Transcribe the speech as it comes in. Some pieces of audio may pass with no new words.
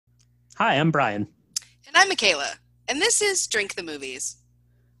Hi, I'm Brian, And I'm Michaela, and this is Drink the Movies.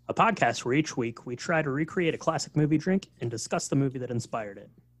 a podcast where each week we try to recreate a classic movie drink and discuss the movie that inspired it.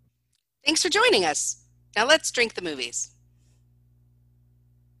 Thanks for joining us. Now let's drink the movies.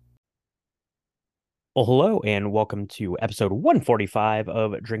 Well, hello and welcome to episode 145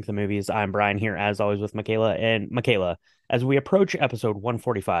 of Drink the Movies. I'm Brian here, as always, with Michaela. And Michaela, as we approach episode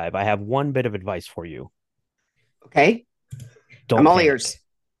 145, I have one bit of advice for you. Okay. Don't I'm all panic. ears.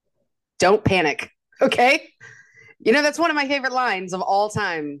 Don't panic. Okay. That's one of my favorite lines of all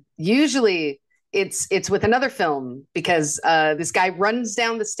time. Usually it's with another film because this guy runs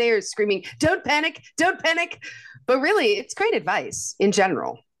down the stairs screaming, "Don't panic, don't panic." But really, it's great advice in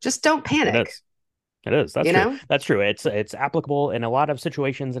general. Just don't It panic. is. It is. That's You true. know? That's true. It's applicable in a lot of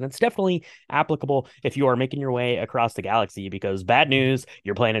situations, and it's definitely applicable if you are making your way across the galaxy, because bad news,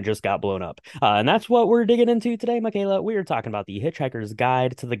 your planet just got blown up. And that's what we're digging into today, Michaela. We are talking about the Hitchhiker's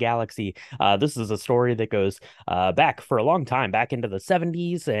Guide to the Galaxy. This is a story that goes back for a long time, back into the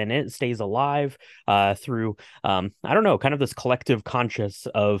 70s, and it stays alive through I don't know, kind of this collective conscious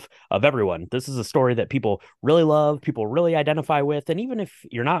of everyone. This is a story that people really love, people really identify with, and even if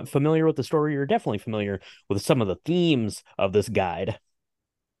you're not familiar with the story, you're definitely familiar with some of the themes of this guide.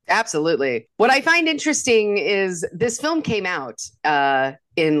 Absolutely. What I find interesting is this film came out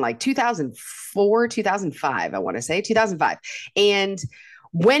in like 2004, 2005, I want to say 2005. And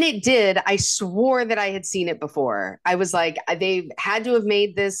when it did, I swore that I had seen it before. I was like, they had to have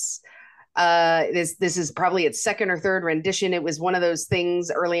made this. This is probably its second or third rendition. It was one of those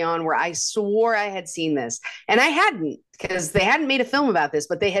things early on where I swore I had seen this, and I hadn't, because they hadn't made a film about this,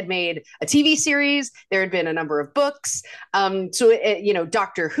 but they had made a TV series. There had been a number of books.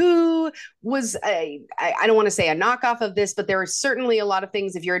 Doctor Who was I don't want to say a knockoff of this, but there are certainly a lot of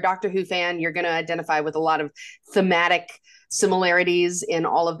things. If you're a Doctor Who fan, you're going to identify with a lot of thematic similarities in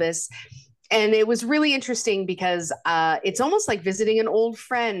all of this. And it was really interesting because it's almost like visiting an old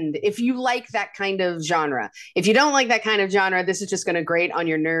friend if you like that kind of genre. If you don't like that kind of genre, this is just going to grate on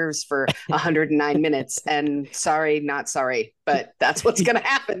your nerves for 109 minutes. And sorry, not sorry, but that's what's going to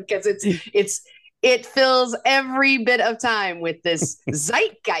happen, because it fills every bit of time with this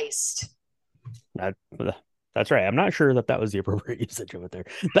zeitgeist. That, that's right. I'm not sure that was the appropriate usage of it there.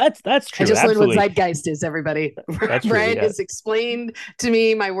 That's true. I just learned Absolutely. what zeitgeist is, everybody. That's true, Brian yeah. has explained to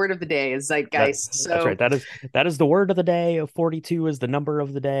me my word of the day is zeitgeist. That's right. That is the word of the day. 42 is the number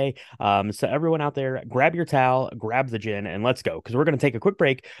of the day. So everyone out there, grab your towel, grab the gin, and let's go, because we're going to take a quick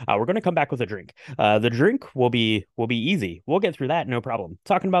break. We're going to come back with a drink. The drink will be easy. We'll get through that, no problem.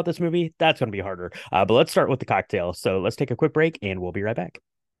 Talking about this movie, that's going to be harder. But let's start with the cocktail. So let's take a quick break, and we'll be right back.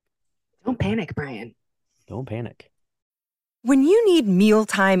 Don't panic, Brian. Don't panic. When you need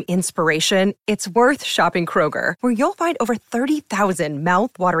mealtime inspiration, it's worth shopping Kroger, where you'll find over 30,000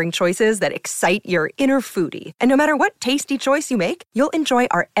 mouth-watering choices that excite your inner foodie. And no matter what tasty choice you make, you'll enjoy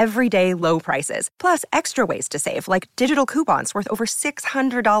our everyday low prices, plus extra ways to save, like digital coupons worth over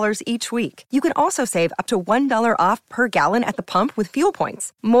 $600 each week. You can also save up to $1 off per gallon at the pump with fuel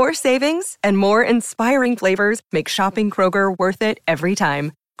points. More savings and more inspiring flavors make shopping Kroger worth it every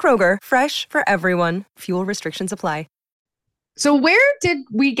time. Kroger, fresh for everyone. Fuel restrictions apply. So where did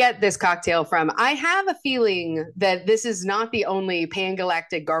we get this cocktail from? I have a feeling that this is not the only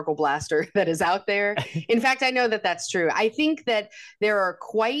pan-galactic Gargle blaster that is out there. In fact, I know that that's true. I think that there are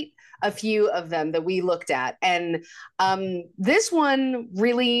quite a few of them that we looked at. And this one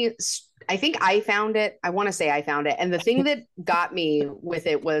really, I think I found it. I want to say I found it. And the thing that got me with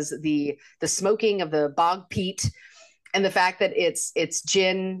it was the smoking of the bog peat, and the fact that it's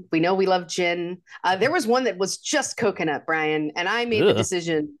gin. We know we love gin. There was one that was just coconut, Brian, and I made the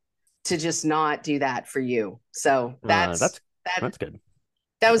decision to just not do that for you. So that's good.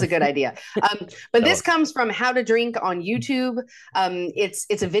 That was a good idea. But this comes from How to Drink on YouTube.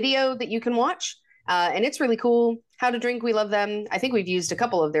 It's a video that you can watch, and it's really cool. How to Drink, we love them. I think we've used a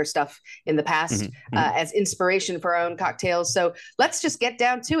couple of their stuff in the past as inspiration for our own cocktails. So let's just get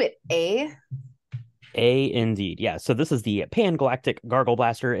down to it, Indeed. Yeah. So this is the Pan-Galactic Gargle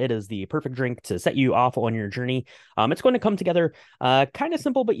Blaster. It is the perfect drink to set you off on your journey. It's going to come together kind of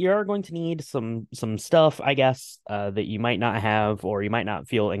simple, but you are going to need some stuff, I guess, that you might not have or you might not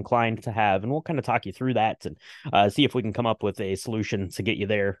feel inclined to have. And we'll kind of talk you through that and see if we can come up with a solution to get you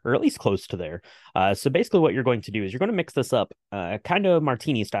there, or at least close to there. So basically what you're going to do is you're going to mix this up kind of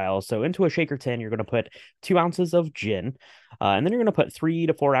martini style. So into a shaker tin, you're going to put 2 ounces of gin. And then you're going to put 3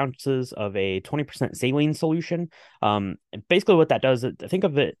 to 4 ounces of a 20% saline solution. Basically what that does, think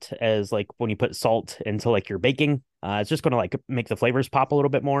of it as like when you put salt into like your baking It's just going to like make the flavors pop a little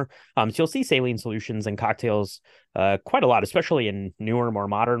bit more. So you'll see saline solutions in cocktails quite a lot, especially in newer, more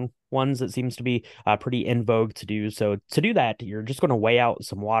modern ones. It seems to be pretty in vogue to do. So to do that, you're just going to weigh out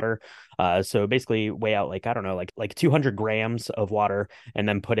some water. So basically weigh out like, I don't know, like 200 grams of water, and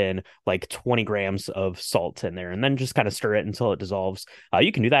then put in like 20 grams of salt in there, and then just kind of stir it until it dissolves.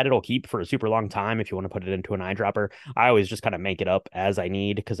 You can do that. It'll keep for a super long time if you want to put it into an eyedropper. I always just kind of make it up as I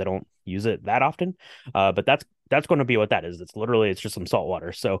need because I don't use it that often. But that's going to be what that is. It's just some salt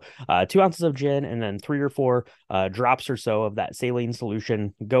water. So 2 ounces of gin, and then 3 or 4 drops or so of that saline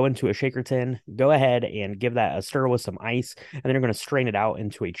solution go into a shaker tin. Go ahead and give that a stir with some ice, and then you're going to strain it out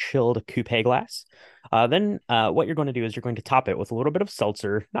into a chilled coupe glass. Then what you're going to do is you're going to top it with a little bit of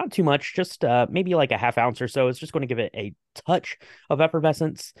seltzer, not too much, just maybe like a half ounce or so. It's just going to give it a touch of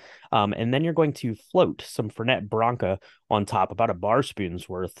effervescence. And then you're going to float some Fernet Branca on top, about a bar spoon's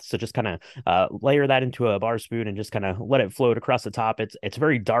worth. So just kind of layer that into a bar spoon and just kind of let it float across the top. It's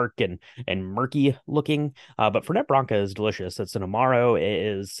very dark and murky looking, but Fernet Branca is delicious. It's an Amaro. It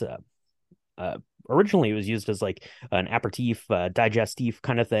is originally it was used as like an aperitif, digestif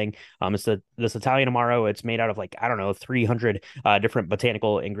kind of thing. It's this Italian Amaro. It's made out of like, I don't know, 300 different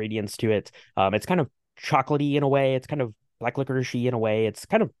botanical ingredients to it. It's kind of chocolatey in a way. It's kind of black licorice-y in a way. It's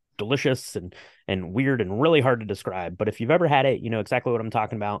kind of delicious and weird and really hard to describe. But if you've ever had it, you know exactly what I'm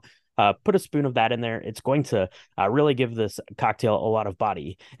talking about. Put a spoon of that in there. It's going to really give this cocktail a lot of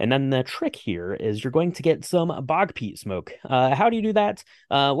body. And then the trick here is you're going to get some bog peat smoke. How do you do that?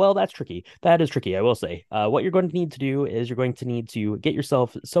 Well, that's tricky. That is tricky, I will say. What you're going to need to do is you're going to need to get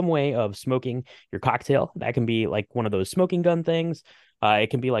yourself some way of smoking your cocktail. That can be like one of those smoking gun things.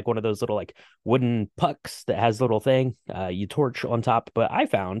 It can be like one of those little like wooden pucks that has a little thing you torch on top. But I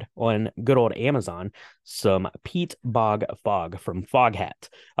found on good old Amazon some peat bog fog from Foghat.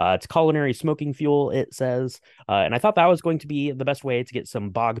 It's culinary smoking fuel, it says. And I thought that was going to be the best way to get some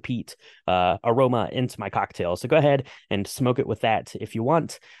bog peat aroma into my cocktail. So go ahead and smoke it with that if you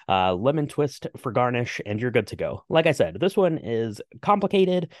want. Lemon twist for garnish, and you're good to go. Like I said, this one is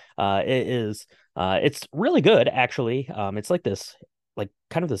complicated. It's really good, actually. It's like this, like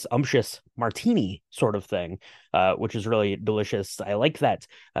kind of this umptious martini sort of thing, which is really delicious. I like that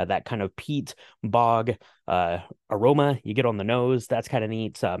kind of peat bog aroma you get on the nose. That's kind of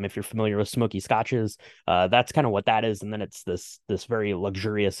neat. If you're familiar with smoky scotches, that's kind of what that is. And then it's this very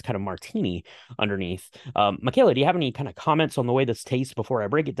luxurious kind of martini underneath. Michaela, do you have any kind of comments on the way this tastes before I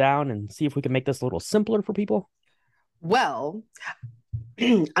break it down and see if we can make this a little simpler for people? Well,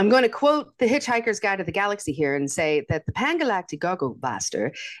 I'm going to quote the Hitchhiker's Guide to the Galaxy here and say that the Pan-Galactic Gargle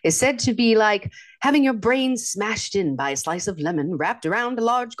Blaster is said to be like having your brain smashed in by a slice of lemon wrapped around a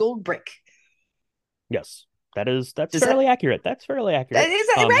large gold brick. Yes, that's fairly accurate. That's fairly accurate. Is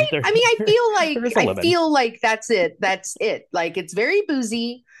that right? I mean, I feel like that's it. That's it. Like, it's very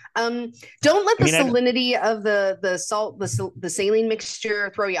boozy. Don't let the salinity of the salt, the saline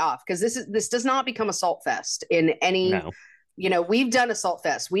mixture throw you off, because this does not become a salt fest in any. No. You know, we've done a salt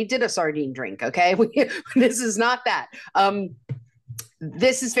fest. We did a sardine drink. Okay. This is not that.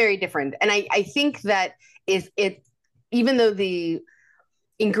 This is very different. And I think that even though the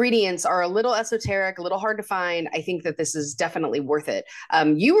ingredients are a little esoteric, a little hard to find, I think that this is definitely worth it.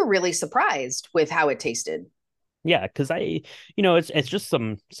 You were really surprised with how it tasted. Yeah, because it's just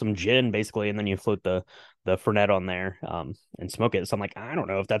some gin basically, and then you float the Fernet on there and smoke it. So I'm like, I don't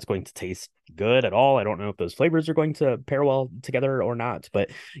know if that's going to taste good at all. I don't know if those flavors are going to pair well together or not. But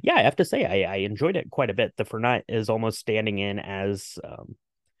yeah, I have to say I enjoyed it quite a bit. The Fernet is almost standing in as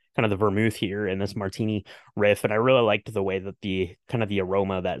kind of the vermouth here in this martini riff, and I really liked the way that the kind of the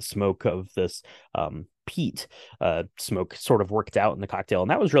aroma, that smoke of this peat smoke sort of worked out in the cocktail,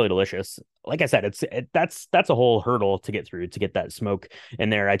 and that was really delicious. Like I said, that's a whole hurdle to get through to get that smoke in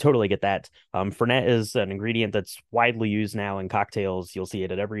there. I totally get that. Fernet is an ingredient that's widely used now in cocktails. You'll see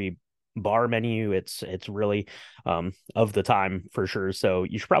it at every bar menu. It's really of the time for sure. So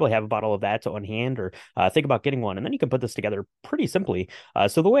you should probably have a bottle of that on hand, or think about getting one, and then you can put this together pretty simply.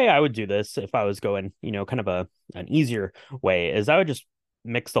 So the way I would do this if I was going, kind of an easier way, is I would just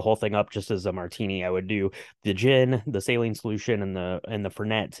mix the whole thing up just as a martini. I would do the gin, the saline solution, and the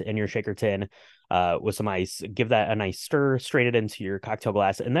Fernet in your shaker tin with some ice. Give that a nice stir, strain it into your cocktail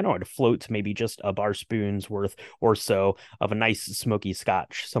glass, and then I would float maybe just a bar spoon's worth or so of a nice smoky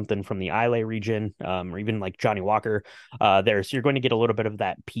scotch, something from the Islay region, or even like Johnny Walker there. So you're going to get a little bit of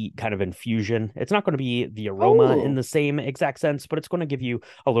that peat kind of infusion. It's not going to be the aroma in the same exact sense, but it's going to give you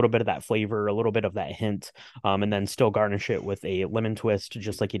a little bit of that flavor, a little bit of that hint, and then still garnish it with a lemon twist,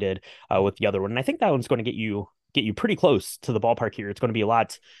 just like you did with the other one. And I think that one's going to get you get you pretty close to the ballpark here. It's going to be a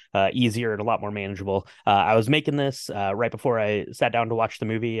lot easier and a lot more manageable. I was making this right before I sat down to watch the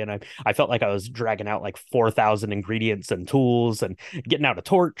movie, and I felt like I was dragging out like 4,000 ingredients and tools and getting out a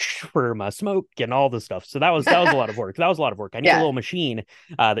torch for my smoke and all this stuff. So that was a lot of work. That was a lot of work. I need a little machine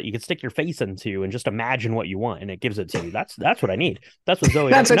that you could stick your face into and just imagine what you want, and it gives it to you. That's what I need. That's what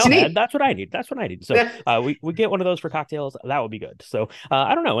Zoe. That's what you need. That's what I need. That's what I need. So we get one of those for cocktails. That would be good. So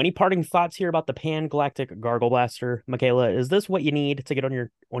I don't know. Any parting thoughts here about the Pan-Galactic Gargle Blaster, Michaela? Is this what you need to get on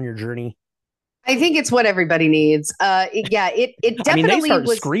your journey? I think it's what everybody needs. It definitely I mean, they start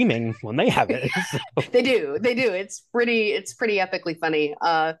was screaming when they have it. So. They do. It's pretty epically funny.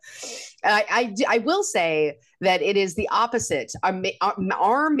 I will say that it is the opposite.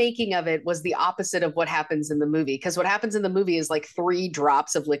 Our making of it was the opposite of what happens in the movie, because what happens in the movie is like 3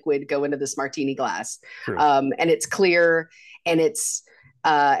 drops of liquid go into this martini glass, and it's clear, and it's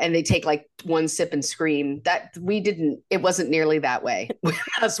and they take like 1 sip and scream. That it wasn't nearly that way.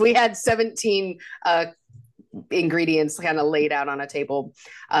 So we had 17 ingredients kind of laid out on a table.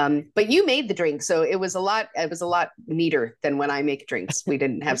 But you made the drink, so it was a lot neater than when I make drinks. We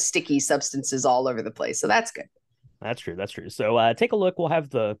didn't have sticky substances all over the place. So that's good. That's true. So take a look. We'll have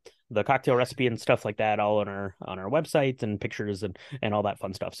the cocktail recipe and stuff like that all on our website, and pictures and all that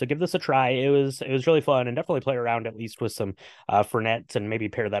fun stuff. So give this a try. It was really fun, and definitely play around at least with some Fernet, and maybe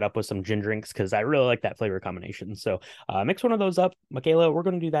pair that up with some gin drinks, because I really like that flavor combination. So mix one of those up. Michaela, we're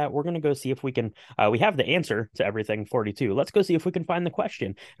going to do that. We're going to go see if we can, we have the answer to everything 42. Let's go see if we can find the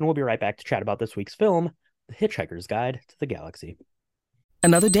question, and we'll be right back to chat about this week's film, The Hitchhiker's Guide to the Galaxy.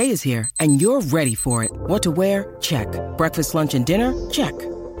 Another day is here, and you're ready for it. What to wear? Check. Breakfast, lunch, and dinner? Check.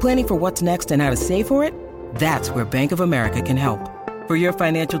 Planning for what's next and how to save for it? That's where Bank of America can help. For your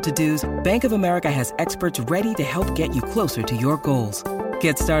financial to-dos, Bank of America has experts ready to help get you closer to your goals.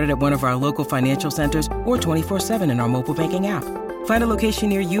 Get started at one of our local financial centers or 24/7 in our mobile banking app. Find a location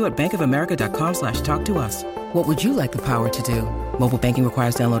near you at bankofamerica.com/talktous. What would you like the power to do? Mobile banking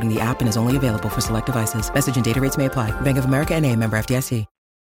requires downloading the app and is only available for select devices. Message and data rates may apply. Bank of America NA, member FDIC.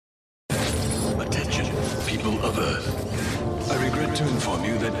 Attention, people of Earth. I regret to inform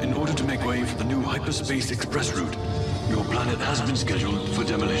you that in order to make way for the new hyperspace express route, your planet has been scheduled for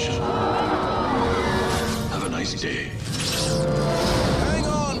demolition. Have a nice day. Hang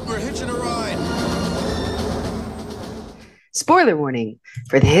on, we're hitching a ride. Spoiler warning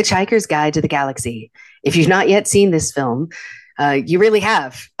for The Hitchhiker's Guide to the Galaxy. If you've not yet seen this film, you really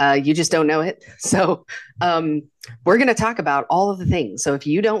have. You just don't know it. So we're going to talk about all of the things. So if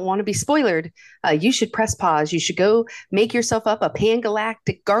you don't want to be spoilered, you should press pause. You should go make yourself up a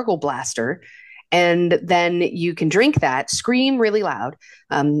Pan-Galactic Gargle Blaster, and then you can drink that, scream really loud,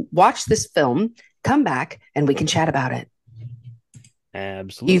 watch this film, come back, and we can chat about it.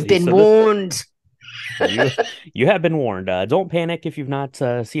 Absolutely. You've been warned. You have been warned. Don't panic if you've not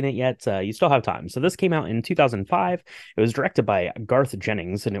seen it yet. You still have time. So this came out in 2005. It was directed by Garth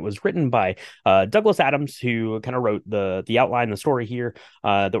Jennings, and it was written by Douglas Adams, who kind of wrote the outline, the story here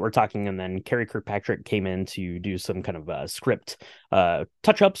that we're talking, and then Kerry Kirkpatrick came in to do some kind of script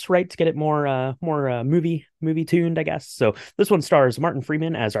touch-ups, right, to get it more movie tuned, I guess. So this one stars Martin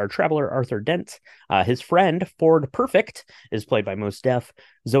Freeman as our traveler Arthur Dent. His friend Ford Perfect is played by Mos Def.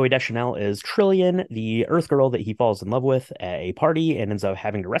 Zoe Deschanel is Trillian, the Earth girl that he falls in love with at a party and ends up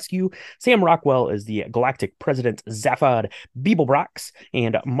having to rescue. Sam Rockwell is the Galactic President Zaphod Beeblebrox,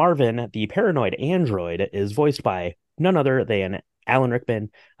 and Marvin, the paranoid android, is voiced by none other than Alan Rickman,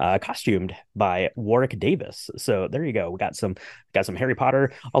 costumed by Warwick Davis. So there you go. We got some Harry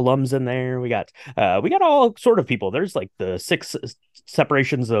Potter alums in there. We got all sort of people. There's like the 6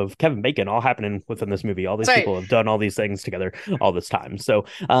 separations of Kevin Bacon all happening within this movie. All these people have done all these things together all this time. So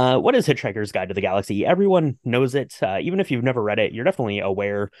what is Hitchhiker's Guide to the Galaxy? Everyone knows it. Even if you've never read it, you're definitely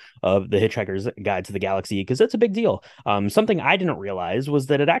aware of the Hitchhiker's Guide to the Galaxy, because it's a big deal. Something I didn't realize was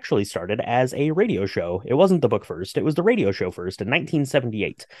that it actually started as a radio show. It wasn't the book first. It was the radio show first in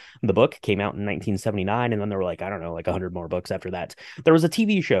 1978. The book came out in 1979, and then there were like 100 more books after that. There was a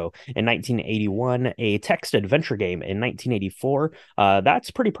TV show in 1981, a text adventure game in 1984.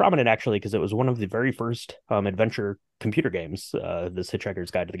 That's pretty prominent, actually, because it was one of the very first adventure computer games, this Hitchhiker's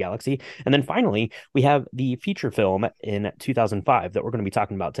Guide to the Galaxy. And then finally, we have the feature film in 2005 that we're going to be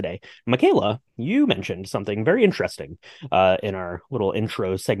talking about today. Michaela, you mentioned something very interesting in our little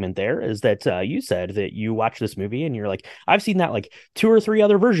intro segment there, is that you said that you watched this movie and you're like, I've seen that like 2 or 3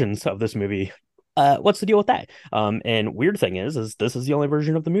 other versions of this movie. What's the deal with that? And weird thing is this is the only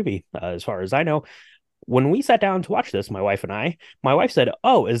version of the movie, as far as I know. When we sat down to watch this, my wife said,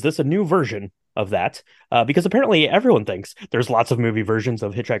 oh, is this a new version of that? Because apparently everyone thinks there's lots of movie versions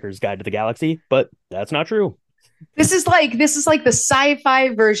of Hitchhiker's Guide to the Galaxy, but that's not true. This is like the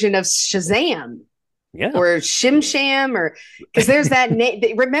sci-fi version of Shazam. Yeah. Or Shim Sham, or because there's that name.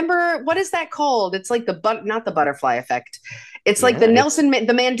 Remember, what is that called? It's like not the butterfly effect. It's like the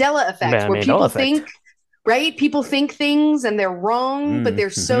Mandela effect, where people think, right? People think things and they're wrong, but they're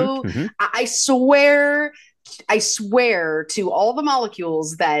so. I swear to all the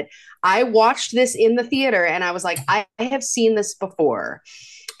molecules that I watched this in the theater and I was like, I have seen this before.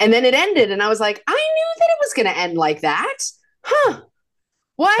 And then it ended and I was like, I knew that it was going to end like that. Huh.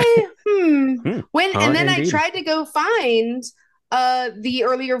 Why? And then I tried to go find the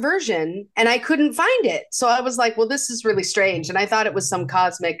earlier version and I couldn't find it. So I was like, well, this is really strange. And I thought it was some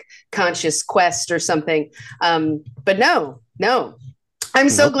cosmic conscious quest or something. But no. I'm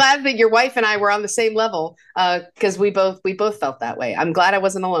so glad that your wife and I were on the same level because we both felt that way. I'm glad I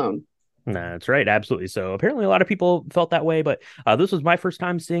wasn't alone. That's right. Absolutely. So apparently a lot of people felt that way, but this was my first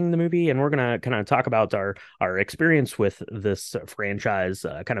time seeing the movie, and we're going to kind of talk about our experience with this franchise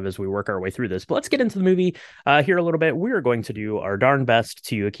kind of as we work our way through this. But let's get into the movie here a little bit. We're going to do our darn best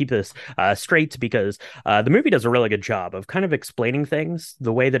to keep this straight because the movie does a really good job of kind of explaining things.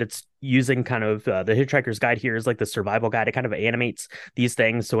 The way that it's using kind of the Hitchhiker's Guide here is like the survival guide. It kind of animates these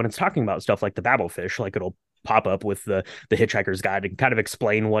things. So when it's talking about stuff like the babblefish, like it'll pop up with the Hitchhiker's Guide and kind of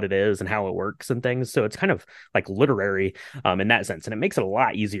explain what it is and how it works and things. So it's kind of like literary in that sense, and it makes it a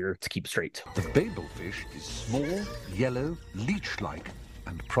lot easier to keep straight. The babelfish is small, yellow, leech-like,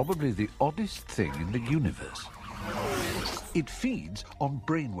 and probably the oddest thing in the universe. It feeds on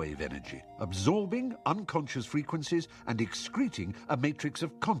brainwave energy, absorbing unconscious frequencies and excreting a matrix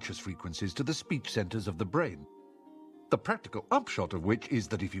of conscious frequencies to the speech centers of the brain. The practical upshot of which is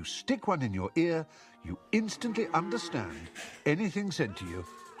that if you stick one in your ear, you instantly understand anything said to you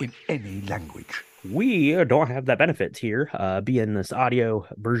in any language. We don't have that benefit here, being this audio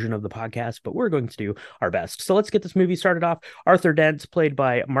version of the podcast, but we're going to do our best. So let's get this movie started off. Arthur Dent, played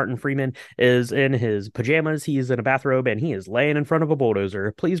by Martin Freeman, is in his pajamas. He's in a bathrobe and he is laying in front of a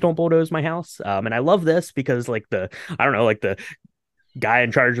bulldozer. Please don't bulldoze my house. And I love this because like the guy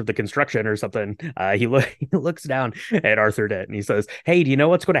in charge of the construction or something, he looks down at Arthur Dent and he says, hey, do you know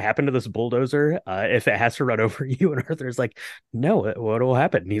what's going to happen to this bulldozer if it has to run over you? And Arthur's like, no, what will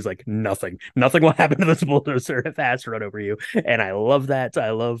happen? And he's like, nothing will happen to this bulldozer if it has to run over you. And I love that.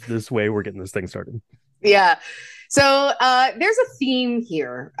 I love this way we're getting this thing started. Yeah. So there's a theme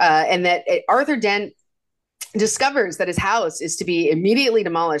here, and that Arthur Dent discovers that his house is to be immediately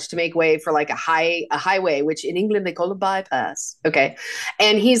demolished to make way for like a highway, which in England they call a bypass. Okay.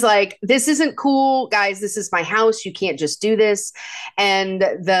 And he's like, this isn't cool, guys. This is my house. You can't just do this. And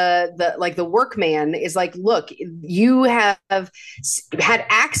the workman is like, look, you have had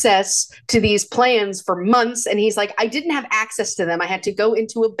access to these plans for months. And he's like, I didn't have access to them. I had to go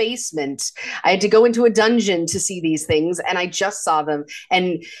into a basement. I had to go into a dungeon to see these things. And I just saw them.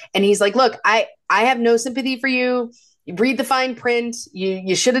 And he's like, look, I have no sympathy for you. You read the fine print.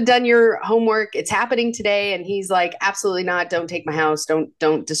 You should have done your homework. It's happening today. And he's like, absolutely not. Don't take my house.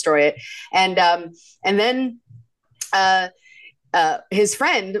 Don't destroy it. And then his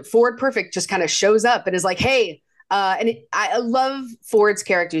friend Ford Perfect just kind of shows up and is like, hey, I love Ford's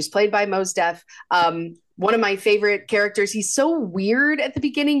character. He's played by Mos Def. One of my favorite characters. He's so weird at the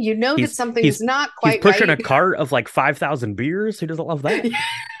beginning. You know that something's not quite right. He's pushing a cart of like 5,000 beers. Who doesn't love that?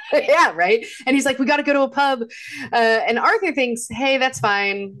 Yeah, right. And he's like, we got to go to a pub. And Arthur thinks, hey, that's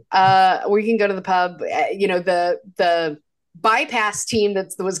fine. We can go to the pub. The bypass team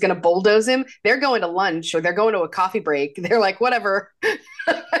that was going to bulldoze him, they're going to lunch or they're going to a coffee break. They're like, whatever.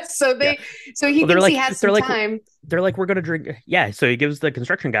 So he thinks he has some time. They're like, we're going to drink. Yeah. So he gives the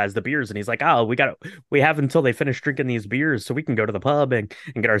construction guys the beers and he's like, oh, we have until they finish drinking these beers so we can go to the pub and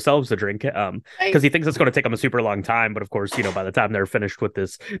get ourselves a drink. Because he thinks it's going to take them a super long time. But of course, by the time they're finished with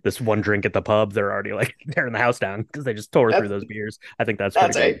this one drink at the pub, they're already like tearing the house down because they just tore through those beers. I think that's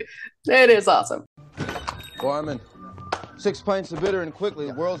right. It is awesome. Foreman, 6 pints of bitter and quickly.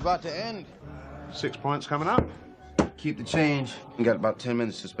 The world's about to end. 6 points coming up. Keep the change. You got about 10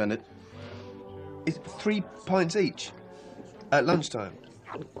 minutes to spend it. It's 3 pints each at lunchtime.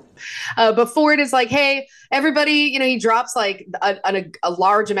 But Ford is like, hey, everybody, he drops like a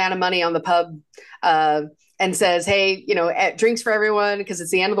large amount of money on the pub and says, hey, drinks for everyone because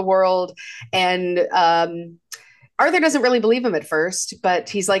it's the end of the world. And Arthur doesn't really believe him at first, but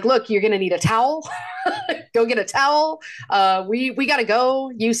he's like, look, you're going to need a towel. Go get a towel. We got to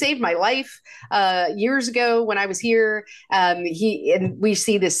go. You saved my life years ago when I was here. And we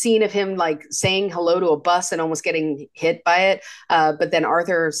see this scene of him like saying hello to a bus and almost getting hit by it. But then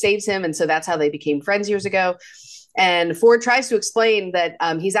Arthur saves him. And so that's how they became friends years ago. And Ford tries to explain that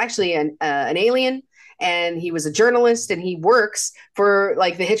he's actually an alien. and he was a journalist, and he works for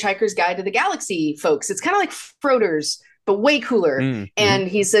like the Hitchhiker's Guide to the Galaxy folks. It's kind of like Froder's, but way cooler. And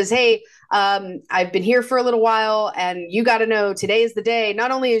he says, hey, I've been here for a little while, and you got to know, today is the day. Not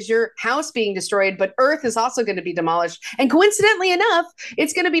only is your house being destroyed, but Earth is also going to be demolished. And coincidentally enough,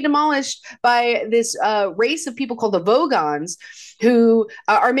 it's going to be demolished by this race of people called the Vogons, who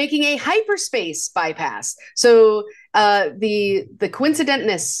are making a hyperspace bypass. So the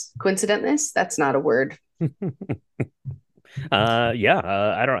coincidentness, that's not a word. I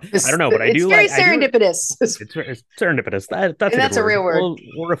don't know, but I do very like serendipitous. It's serendipitous. That's a real word.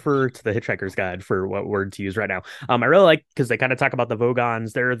 We'll refer to the Hitchhiker's Guide for what word to use right now. I really like, because they kind of talk about the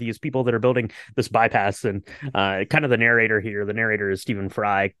Vogons. There are these people that are building this bypass, and kind of the narrator here. The narrator is Stephen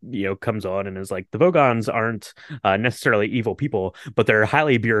Fry. Comes on and is like, the Vogons aren't necessarily evil people, but they're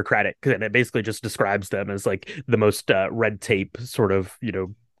highly bureaucratic, and it basically just describes them as like the most red tape sort of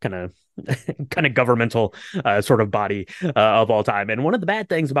kind of governmental sort of body of all time. And one of the bad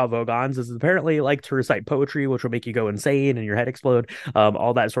things about Vogons is apparently like to recite poetry, which will make you go insane and your head explode,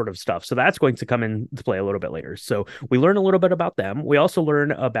 all that sort of stuff. So that's going to come into play a little bit later. So we learn a little bit about them. We also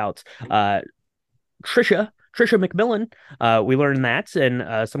learn about Trisha McMillan. We learn that,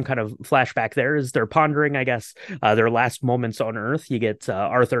 and some kind of flashback there as they're pondering, I guess, their last moments on Earth. You get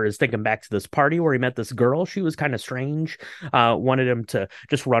Arthur is thinking back to this party where he met this girl. She was kind of strange, wanted him to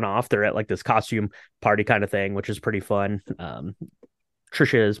just run off. They're at like this costume party kind of thing, which is pretty fun.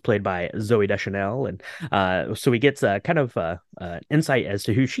 Trisha is played by Zooey Deschanel, and so we get kind of insight as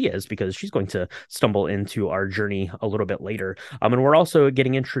to who she is, because she's going to stumble into our journey a little bit later. And we're also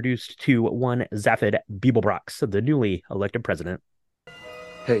getting introduced to one Zaphod Beeblebrox, the newly elected president.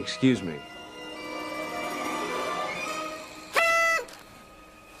 Hey, excuse me.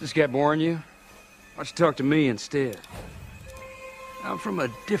 This guy boring you? Why don't you talk to me instead? I'm from a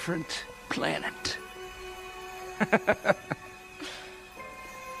different planet.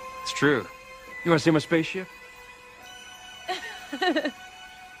 It's true. You want to see my spaceship? You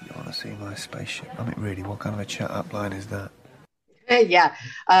want to see my spaceship? I mean, really, what kind of a chat-up line is that? Yeah.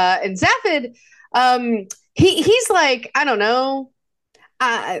 And Zaphod, he's like, I don't know.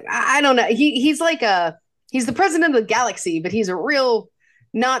 I don't know. He's the president of the galaxy, but he's a real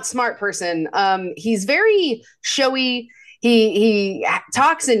not smart person. He's very showy. He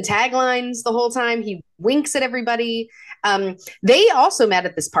talks in taglines the whole time. He winks at everybody. They also met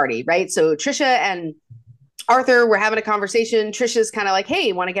at this party, right? So Trisha and Arthur were having a conversation. Trisha's kind of like,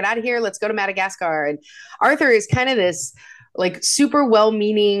 hey, want to get out of here? Let's go to Madagascar. And Arthur is kind of this like super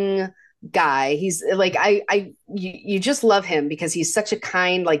well-meaning guy. He's like, you just love him because he's such a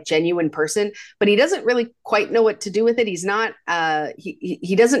kind, like genuine person, but he doesn't really quite know what to do with it. He's not,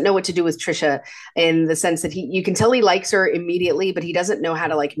 he doesn't know what to do with Trisha, in the sense that you can tell he likes her immediately, but he doesn't know how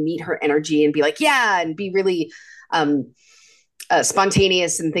to like meet her energy and be like, yeah, and be really,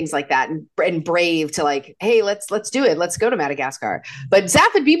 spontaneous and things like that, and brave to like, hey, let's do it. Let's go to Madagascar. But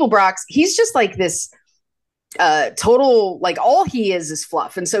Zaphod Beeblebrox, he's just like this total, like all he is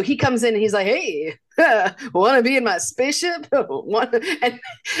fluff. And so he comes in and he's like, hey, want to be in my spaceship?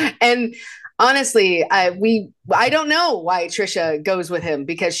 and honestly, I don't know why Trisha goes with him,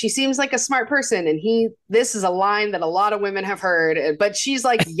 because she seems like a smart person, and this is a line that a lot of women have heard, but she's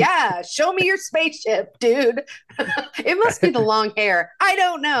like, yeah, show me your spaceship, dude. It must be the long hair. I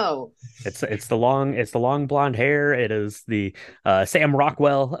don't know. It's the long blonde hair. It is the Sam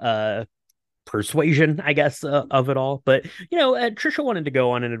Rockwell persuasion, I guess, of it all. But Trisha wanted to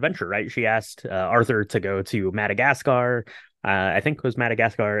go on an adventure, right? She asked Arthur to go to Madagascar. I think it was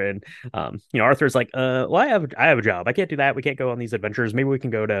Madagascar, and Arthur's like, well, I have a job. I can't do that. We can't go on these adventures. Maybe we can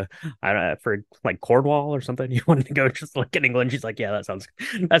go to, I don't know, for like Cornwall or something. You wanted to go just like in England. She's like, yeah,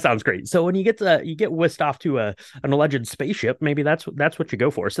 that sounds great. So when you get whisked off to an alleged spaceship, maybe that's what you go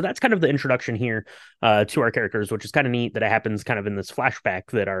for. So that's kind of the introduction here to our characters, which is kind of neat that it happens kind of in this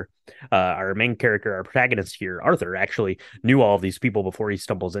flashback that our main character, our protagonist here, Arthur, actually knew all of these people before he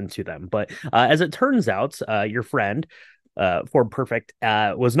stumbles into them. But as it turns out, your friend, Ford Perfect,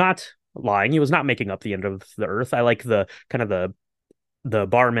 was not lying. He was not making up the end of the earth. I like the kind of the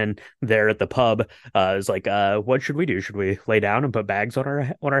barman there at the pub is like, what should we do? Should we lay down and put bags on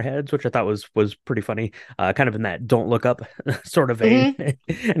our heads? Which I thought was pretty funny, kind of in that don't look up sort of vein.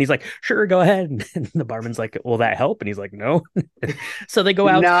 Mm-hmm. And he's like, sure, go ahead. And the barman's like, will that help? And he's like, no. So they go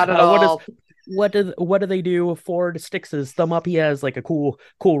out. Not at all. What do they do? Ford sticks his thumb up. He has like a cool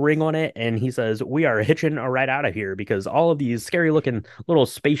ring on it, and he says, we are hitching a ride out of here, because all of these scary looking little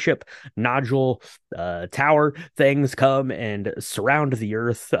spaceship nodule tower things come and surround the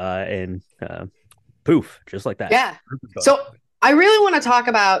earth, and poof, just like that. Yeah. So I really want to talk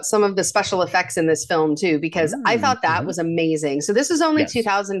about some of the special effects in this film too, because I thought that was amazing. So this was only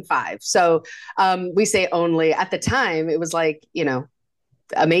 2005. So we say only. At the time, it was like,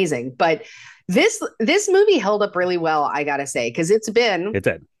 amazing. But this movie held up really well, I gotta say, because it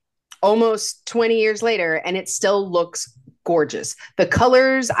did almost 20 years later, and it still looks gorgeous. The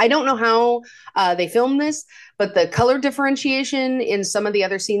colors, I don't know how they filmed this, but the color differentiation in some of the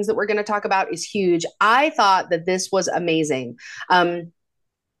other scenes that we're going to talk about is huge. I thought that this was amazing.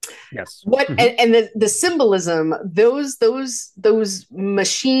 Yes. And the symbolism, those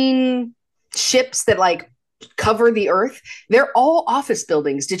machine ships that like cover the earth, they're all office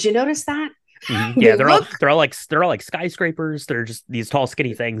buildings. Did you notice that? Yeah, they're all like skyscrapers. They're just these tall,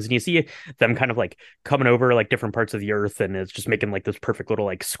 skinny things, and you see them kind of like coming over like different parts of the earth, and it's just making like this perfect little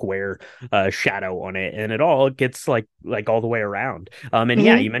like square shadow on it, and it all gets like all the way around. And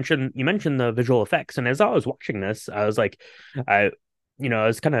yeah, you mentioned the visual effects, and as I was watching this, I was like, I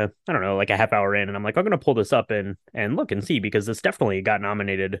was kind of, I don't know, like a half hour in, and I'm like, I'm gonna pull this up and look and see, because this definitely got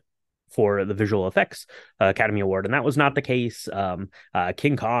nominated for the visual effects Academy Award, and that was not the case.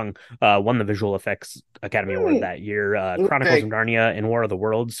 King Kong won the visual effects Academy Award that year. Chronicles of Narnia and War of the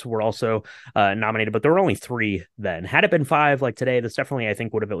Worlds were also nominated, but there were only 3 then. Had it been 5 like today, this definitely, I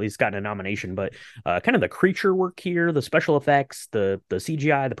think, would have at least gotten a nomination. But kind of the creature work here, the special effects, the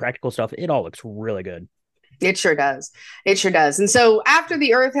CGI, the practical stuff, it all looks really good. It sure does. It sure does. And so after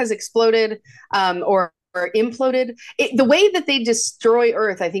the Earth has exploded, or imploded, the way that they destroy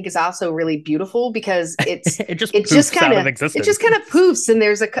Earth, I think, is also really beautiful, because it just kind of poofs, and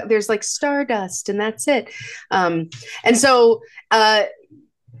there's like stardust, and that's it. And so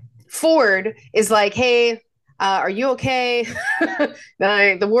Ford is like, hey, are you okay?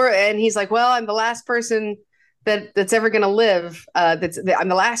 The war, and he's like, well, I'm the last person that's ever going to live. I'm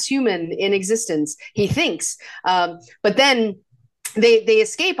the last human in existence, he thinks. But then they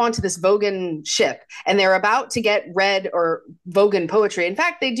escape onto this Vogan ship, and they're about to get read or Vogan poetry. In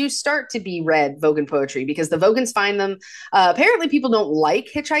fact, they do start to be read Vogan poetry, because the Vogans find them. Apparently people don't like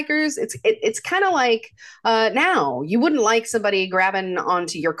hitchhikers. It's kind of like now you wouldn't like somebody grabbing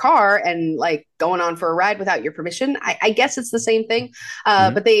onto your car and like going on for a ride without your permission. I guess it's the same thing.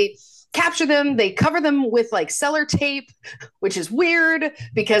 But they capture them, they cover them with like cellar tape, which is weird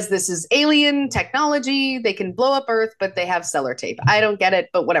because this is alien technology. They can blow up Earth, but they have cellar tape. I don't get it,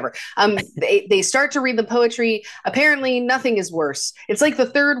 but whatever. They start to read the poetry. Apparently nothing is worse. It's like the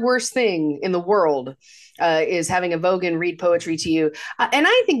 3rd worst thing in the world is having a Vogan read poetry to you. And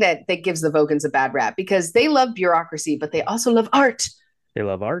I think that gives the Vogans a bad rap, because they love bureaucracy, but they also love art. They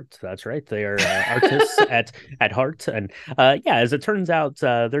love art. That's right. They are artists at heart. And as it turns out,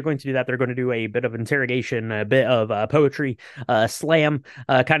 they're going to do that. They're going to do a bit of interrogation, a bit of poetry, slam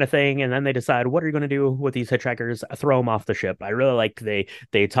kind of thing. And then they decide, what are you going to do with these hitchhikers? Throw them off the ship. I really like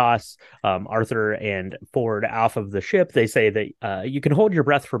they toss Arthur and Ford off of the ship. They say that you can hold your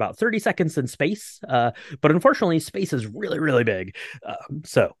breath for about 30 seconds in space. But unfortunately, space is really, really big.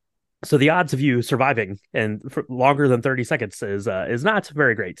 So the odds of you surviving and for longer than 30 seconds is not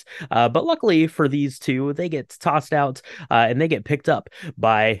very great. But luckily for these two, they get tossed out and they get picked up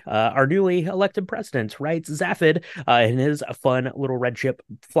by our newly elected president, right? Zaphod and his fun little red ship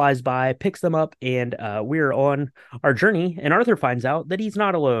flies by, picks them up, and we're on our journey. And Arthur finds out that he's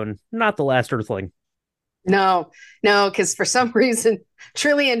not alone, not the last Earthling. No, because for some reason,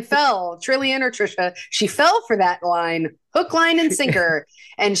 Trillian or Trisha, she fell for that line, hook, line, and sinker.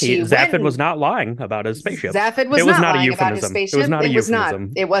 And Zaphod was not lying about his spaceship. Zaphod was not lying about his spaceship. It was not a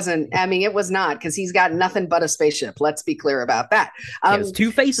euphemism. It wasn't. I mean, it was not, because he's got nothing but a spaceship. Let's be clear about that. He has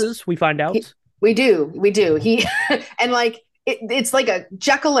 2 faces, we find out. We do. He and like. It's like a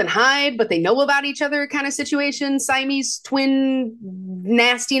Jekyll and Hyde, but they know about each other kind of situation. Siamese twin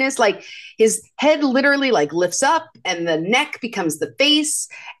nastiness. Like his head literally like lifts up, and the neck becomes the face,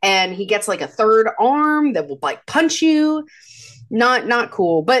 and he gets like a 3rd arm that will like punch you. Not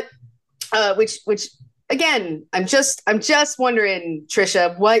cool. But which again, I'm just wondering,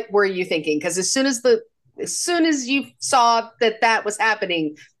 Trisha, what were you thinking? Because as soon as you saw that was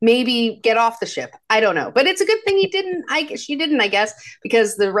happening, maybe get off the ship. I don't know, but it's a good thing he didn't. She didn't, I guess,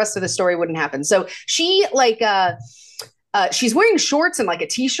 because the rest of the story wouldn't happen. So she she's wearing shorts and like a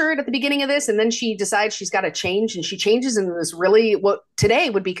t-shirt at the beginning of this, and then she decides she's got to change, and she changes into this really what today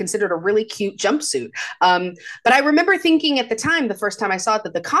would be considered a really cute jumpsuit. But I remember thinking at the time, the first time I saw it,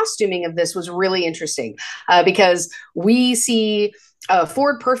 that the costuming of this was really interesting because we see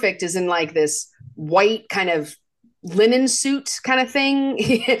Ford Perfect is in like this white kind of linen suit kind of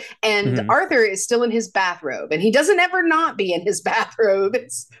thing. And Arthur is still in his bathrobe, and he doesn't ever not be in his bathrobe.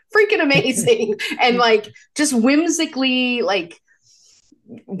 It's freaking amazing. And like just whimsically like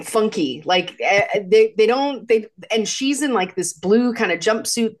funky. Like and she's in like this blue kind of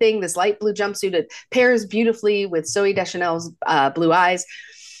jumpsuit thing, this light blue jumpsuit. It pairs beautifully with Zooey Deschanel's blue eyes.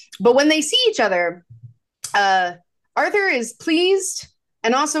 But when they see each other, Arthur is pleased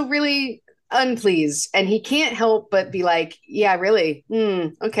and also really unpleased, and he can't help but be like, yeah, really,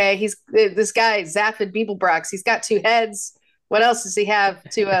 okay, he's this guy Zaphod Beeblebrox, he's got two heads, what else does he have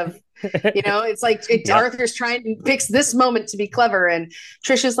to have? It's like Arthur's trying to fix this moment to be clever, and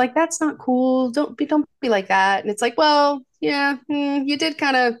Trisha's like, that's not cool, don't be like that. And it's like, well, yeah, you did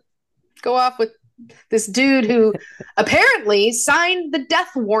kind of go off with this dude who apparently signed the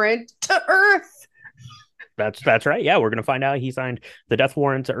death warrant to Earth. That's right. Yeah, we're gonna find out he signed the death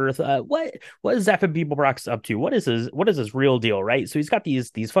warrant to Earth. What is Zaphod Beeblebrox up to? What is his real deal, right? So he's got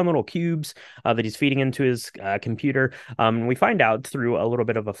these fun little cubes that he's feeding into his computer. We find out through a little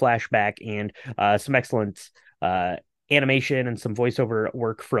bit of a flashback and some excellent animation and some voiceover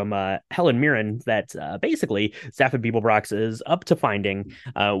work from Helen Mirren that basically Zaphod Beeblebrox is up to finding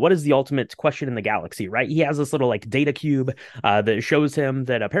what is the ultimate question in the galaxy, right? He has this little like data cube that shows him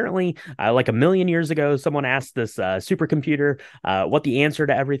that apparently like 1 million years ago, someone asked this supercomputer what the answer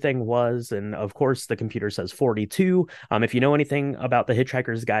to everything was. And of course, the computer says 42. If you know anything about the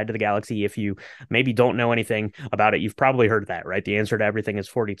Hitchhiker's Guide to the Galaxy, if you maybe don't know anything about it, you've probably heard that, right? The answer to everything is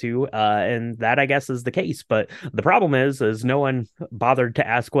 42. And that, I guess, is the case. But the problem is no one bothered to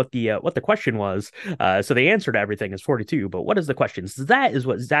ask what the question was. So the answer to everything is 42. But what is the question? So that is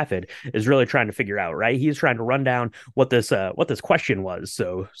what Zaphod is really trying to figure out, right? He's trying to run down what this question was.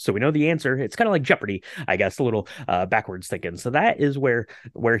 So we know the answer. It's kind of like Jeopardy, I guess, a little backwards thinking. So that is where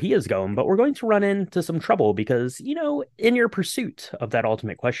he is going. But we're going to run into some trouble because, in your pursuit of that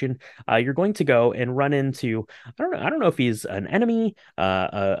ultimate question, you're going to go and run into, I don't know if he's an enemy,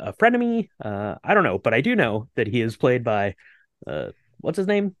 a frenemy. I don't know, but I do know that he is played by what's his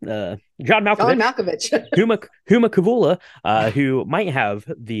name? John Malkovich. Huma Kavula, who might have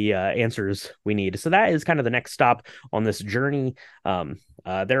the answers we need. So that is kind of the next stop on this journey.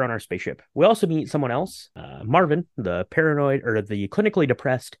 There on our spaceship. We also meet someone else, Marvin, the paranoid or the clinically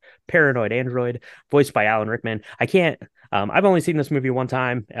depressed paranoid android, voiced by Alan Rickman. I've only seen this movie one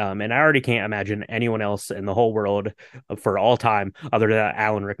time, and I already can't imagine anyone else in the whole world for all time other than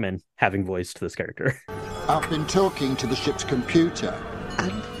Alan Rickman having voiced this character. I've been talking to the ship's computer,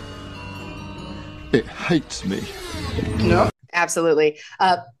 and it hates me. No, absolutely.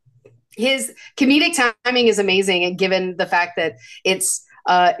 His comedic timing is amazing, and given the fact that it's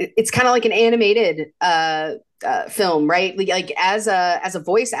kind of like an animated film, right? Like as a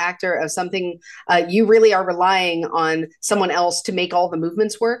voice actor of something, you really are relying on someone else to make all the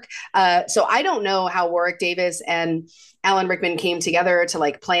movements work. So I don't know how Warwick Davis and Alan Rickman came together to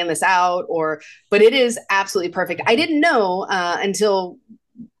like plan this out, but it is absolutely perfect. I didn't know until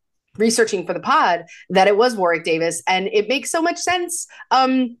researching for the pod that it was Warwick Davis, and it makes so much sense.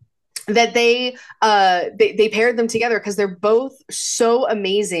 That they paired them together because they're both so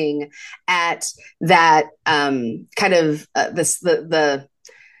amazing at that kind of the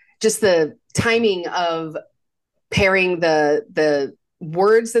timing of pairing the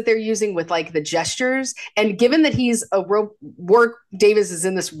words that they're using with like the gestures. And given that he's Warwick Davis is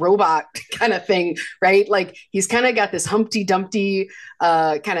in this robot kind of thing, right? Like he's kind of got this Humpty Dumpty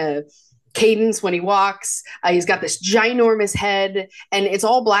kind of cadence when he walks. He's got this ginormous head, and it's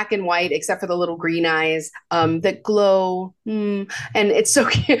all black and white except for the little green eyes that glow. And it's so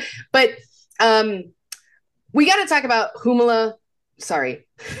cute. But we got to talk about Huma Kavula.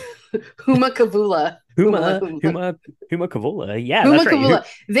 Huma Kavula. Yeah, Huma that's Kavula.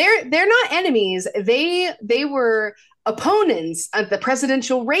 right. They're not enemies. They were opponents of the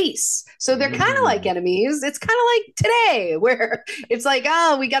presidential race. So they're kind of like enemies. It's kind of like today where it's like,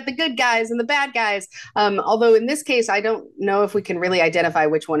 oh, we got the good guys and the bad guys. Although in this case, I don't know if we can really identify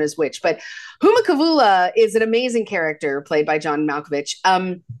which one is which, but Huma Kavula is an amazing character played by John Malkovich.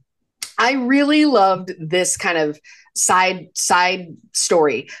 I really loved this kind of side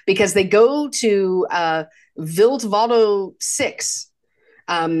story because they go to Viltvaldo 6,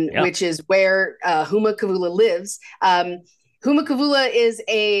 which is where Huma Kavula lives. Huma Kavula is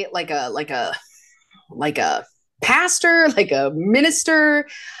a pastor, like a minister,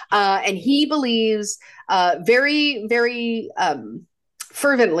 and he believes very, very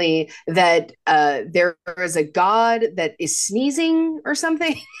fervently that there is a god that is sneezing or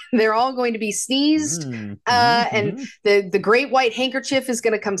something. They're all going to be sneezed, and the great white handkerchief is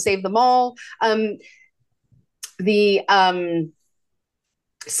going to come save them all. the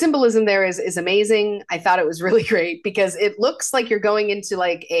symbolism there is amazing. I thought it was really great because it looks like you're going into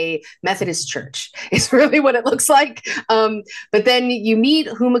like a Methodist church. It's really what it looks like. But then you meet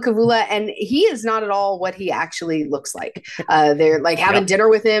Huma Kavula, and he is not at all what he actually looks like. They're like having dinner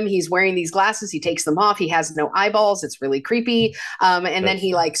with him. He's wearing these glasses. He takes them off. He has no eyeballs. It's really creepy. And then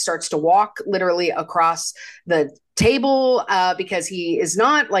he like starts to walk literally across the table because he is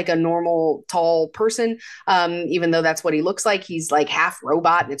not like a normal tall person, even though that's what he looks like. He's like half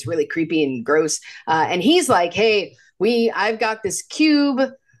robot, and it's really creepy and gross. And he's like, hey, I've got this cube.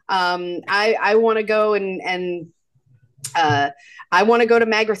 I want to go and I want to go to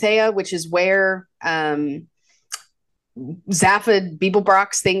Magrathea, which is where Zaphod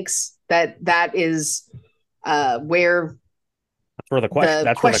Beeblebrox thinks that is where where the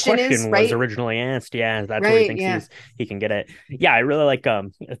question is, was right? originally asked. Yeah, that's where he thinks he can get it. Yeah, I really like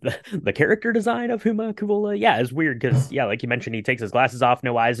the character design of Huma Kavula. Yeah, is weird because like you mentioned, he takes his glasses off,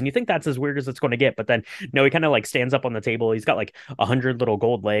 no eyes, and you think that's as weird as it's going to get, but then no, he kind of like stands up on the table. He's got like 100 little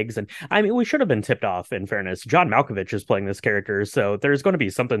gold legs, and I mean, we should have been tipped off. In fairness, John Malkovich is playing this character, so there's going to be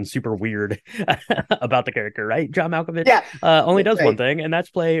something super weird about the character, right? John Malkovich only does one thing, and that's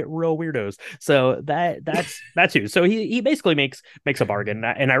play real weirdos. So that's who. So he basically makes a bargain,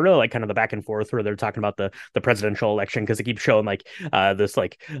 and I really like kind of the back and forth where they're talking about the presidential election, because it keeps showing like this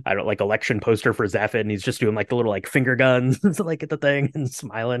like I don't like election poster for Zaphod, and he's just doing like the little like finger guns like at the thing and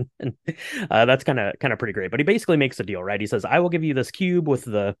smiling, and that's kind of pretty great. But he basically makes a deal, right? He says, I will give you this cube with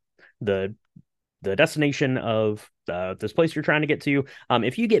the destination of this place you're trying to get to.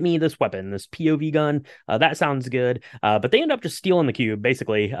 If you get me this weapon, this POV gun, that sounds good. But they end up just stealing the cube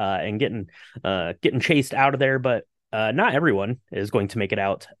basically, and getting chased out of there. But not everyone is going to make it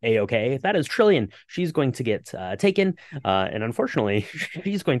out A-okay. That is Trillian. She's going to get taken, and unfortunately,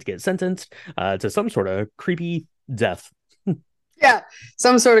 she's going to get sentenced to some sort of creepy death. Yeah,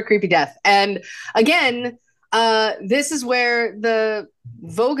 some sort of creepy death. And again, this is where the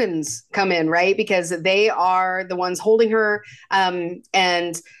Vogons come in, right? Because they are the ones holding her.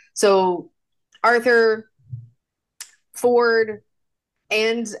 And so Arthur, Ford,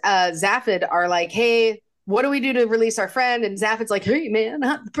 and Zaphod are like, hey, what do we do to release our friend? And Zaphod's like, hey, man,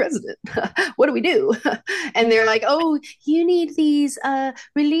 I'm the president. What do we do? And they're like, oh, you need these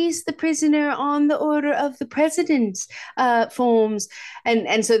release the prisoner on the order of the president's forms.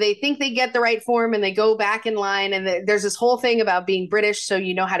 And so they think they get the right form, and they go back in line. And there's this whole thing about being British, so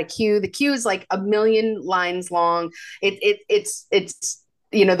you know how to queue. The queue is like 1,000,000 lines long. It's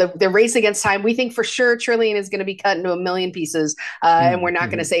the race against time. We think for sure Trillian is going to be cut into 1,000,000 pieces, and we're not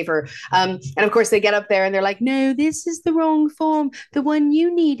going to save her. And of course they get up there and they're like, no, this is the wrong form. The one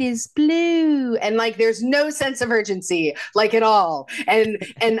you need is blue. And like, there's no sense of urgency, like at all. And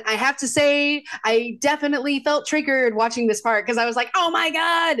I have to say, I definitely felt triggered watching this part, because I was like, oh my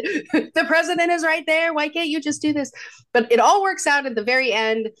God, the president is right there. Why can't you just do this? But it all works out at the very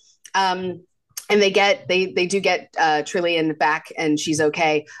end. And they do get Trillian back, and she's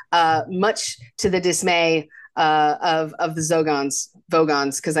okay, much to the dismay of the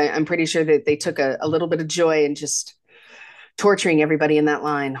Vogons, because I'm pretty sure that they took a little bit of joy in just torturing everybody in that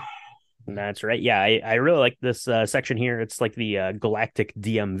line. That's right. Yeah, I really like this section here. It's like the Galactic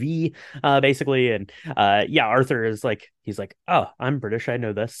DMV, basically. And Arthur is like, he's like, oh, I'm British. I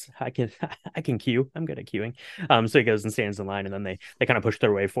know this. I can queue. I'm good at queuing. So he goes and stands in line, and then they kind of push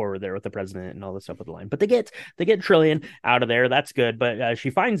their way forward there with the president and all this stuff with the line. But they get Trillian out of there. That's good. But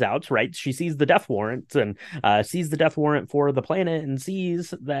she finds out, right? She sees the death warrant, and sees the death warrant for the planet, and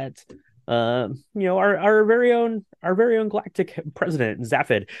sees that our very own Galactic president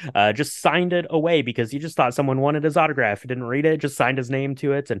Zaphod just signed it away, because he just thought someone wanted his autograph. He didn't read it, just signed his name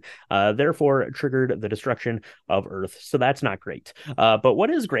to it, and therefore triggered the destruction of Earth. So that's not great. But what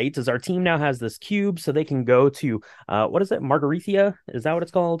is great is our team now has this cube, so they can go to what is it, Margarithia? Is that what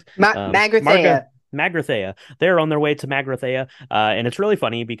it's called? Magrathea. Magrathea. They're on their way to Magrathea, and it's really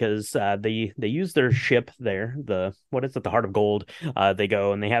funny because they use their ship there. The Heart of Gold. They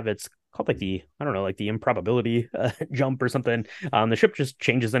go and they have it's called like the improbability jump or something. The ship just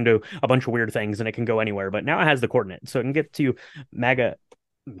changes into a bunch of weird things, and it can go anywhere. But now it has the coordinates, so it can get to Magrathea,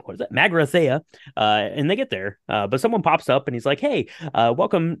 and they get there, but someone pops up and he's like, hey,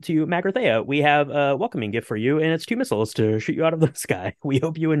 welcome to Magrathea. We have a welcoming gift for you, and it's 2 missiles to shoot you out of the sky. We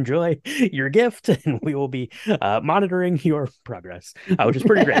hope you enjoy your gift, and we will be monitoring your progress, which is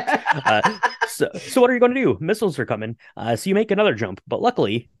pretty great. So what are you going to do? Missiles are coming, so you make another jump, but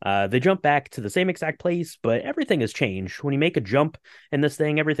luckily they jump back to the same exact place, but everything has changed. When you make a jump in this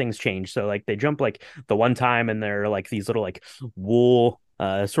thing, everything's changed. So like they jump like the one time, and they're like these little like wool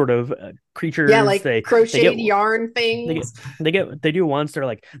sort of creatures. Yeah, like crocheted yarn things. They do once. They're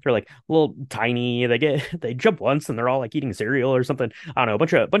like little tiny. They jump once and they're all like eating cereal or something. I don't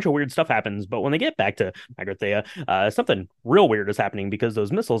know. A bunch of weird stuff happens. But when they get back to Magrathea, something real weird is happening because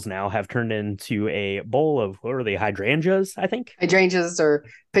those missiles now have turned into a bowl of, what are they, hydrangeas? I think hydrangeas or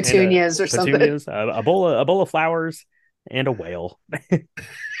petunias or petunias, something. A bowl of flowers and a whale.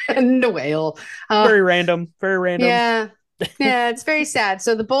 And a whale. Very random. Very random. Yeah, it's very sad.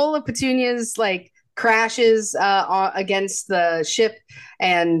 So the bowl of petunias like crashes against the ship,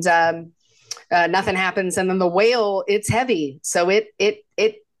 and nothing happens. And then the whale, it's heavy, so it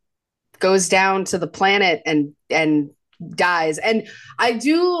goes down to the planet and dies. And I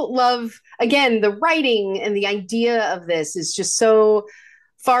do love, again, the writing and the idea of this is just so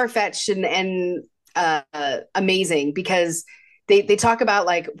far-fetched and amazing, because they talk about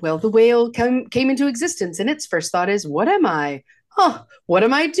like, well, the whale came into existence and its first thought is, what am I? Oh, what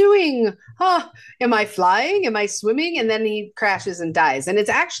am I doing? Oh, am I flying? Am I swimming? And then he crashes and dies. And it's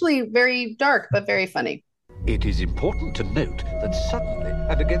actually very dark, but very funny. It is important to note that suddenly,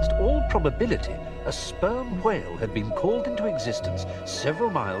 and against all probability, a sperm whale had been called into existence several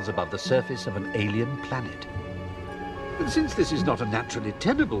miles above the surface of an alien planet. But since this is not a naturally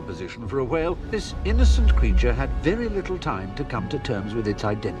tenable position for a whale, this innocent creature had very little time to come to terms with its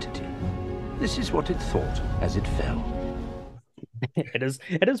identity. This is what it thought as it fell. It is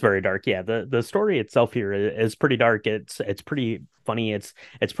very dark. Yeah, the story itself here is pretty dark. It's pretty funny. It's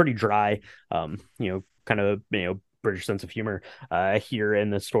pretty dry. Kind of, British sense of humor here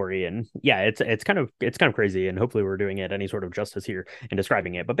in this story. And yeah, it's kind of crazy, and hopefully we're doing it any sort of justice here in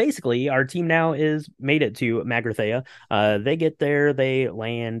describing it. But basically our team now is made it to Magrathea. They get there, they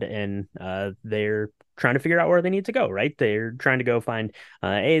land, and they're trying to figure out where they need to go, right? They're trying to go find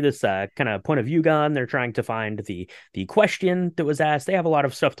this kind of point of view gun. They're trying to find the question that was asked. They have a lot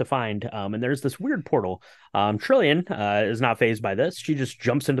of stuff to find, and there's this weird portal. Trillian is not fazed by this. She just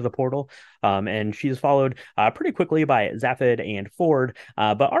jumps into the portal, and she's followed pretty quickly by Zaphod and Ford.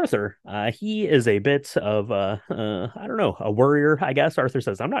 But Arthur, he is a bit of I don't know, a worrier, I guess. Arthur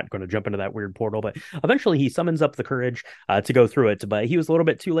says, I'm not going to jump into that weird portal, but eventually he summons up the courage to go through it. But he was a little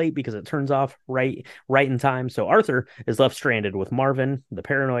bit too late because it turns off right in time. So Arthur is left stranded with Marvin, the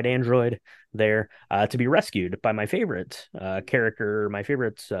paranoid android, there to be rescued by my favorite character. My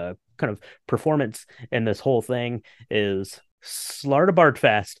favorite kind of performance in this whole thing is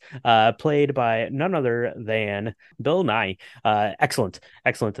Slartibartfast, played by none other than Bill Nye. Excellent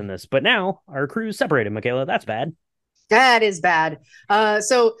in this. But now our crew's separated, Michaela. That's bad. That is bad. I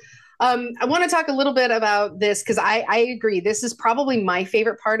want to talk a little bit about this because I agree. This is probably my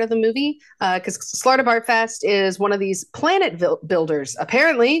favorite part of the movie because Slartibartfast is one of these planet builders.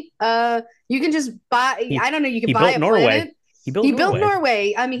 Apparently, you can just buy. I don't know. You can buy a planet. He built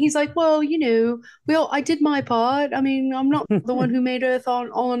Norway. I mean, he's like, well, I did my part. I mean, I'm not the one who made Earth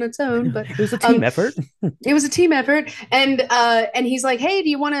all on its own, but it was a team effort. It was a team effort, and he's like, hey, do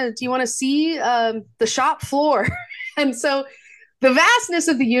you want to see the shop floor? And so the vastness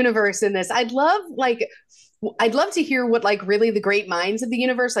of the universe in this, I'd love to hear what like really the great minds of the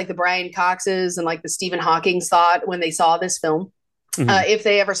universe, like the Brian Coxes and like the Stephen Hawking's thought when they saw this film. If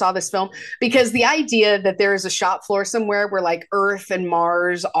they ever saw this film, because the idea that there is a shop floor somewhere where like Earth and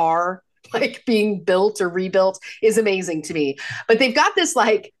Mars are like being built or rebuilt is amazing to me. But they've got this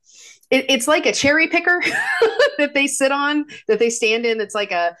like, it's like a cherry picker that they sit on, that they stand in. It's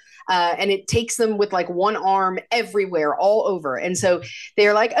like and it takes them with like one arm everywhere, all over. And so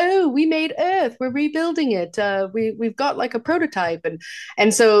they're like, oh, we made Earth, we're rebuilding it. We've got like a prototype.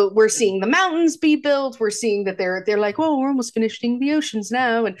 And so we're seeing the mountains be built. We're seeing that they're like, well, we're almost finishing the oceans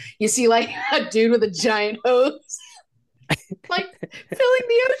now. And you see like a dude with a giant hose, like filling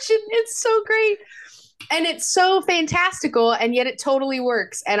the ocean. It's so great. And it's so fantastical, and yet it totally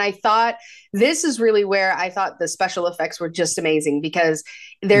works. And I thought this is really where I thought the special effects were just amazing, because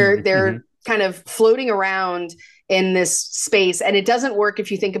they're kind of floating around in this space, and it doesn't work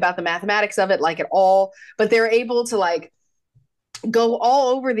if you think about the mathematics of it like at all, but they're able to like go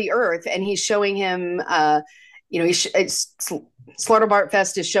all over the Earth. And he's showing him,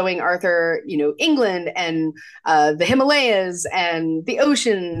 Slartibartfast is showing Arthur, England and the Himalayas and the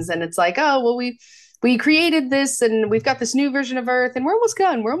oceans. And it's like, oh, well, we created this and we've got this new version of Earth and we're almost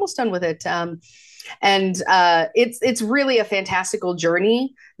done. We're almost done with it. It's really a fantastical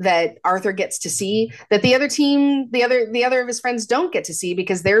journey that Arthur gets to see that the other team, the other of his friends don't get to see,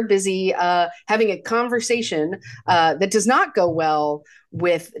 because they're busy having a conversation that does not go well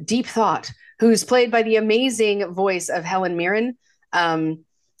with Deep Thought, who's played by the amazing voice of Helen Mirren.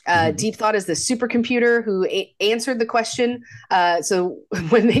 Deep Thought is the supercomputer who answered the question. So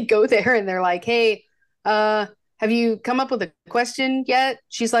when they go there and they're like, hey, have you come up with a question yet?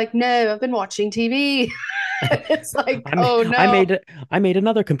 She's like, no, I've been watching TV. It's like, oh no. I made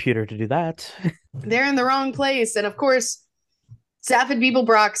another computer to do that. They're in the wrong place. And of course, Stafford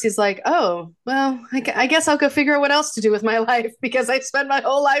Beeblebrox is like, oh, well, I guess I'll go figure out what else to do with my life because I spent my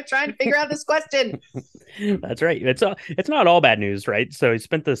whole life trying to figure out this question. That's right. It's not all bad news, right? So he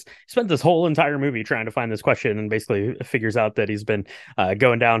spent this whole entire movie trying to find this question and basically figures out that he's been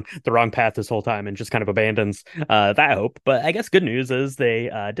going down the wrong path this whole time and just kind of abandons that hope. But I guess good news is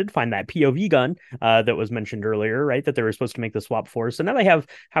they did find that POV gun that was mentioned earlier, right? That they were supposed to make the swap for. So now they have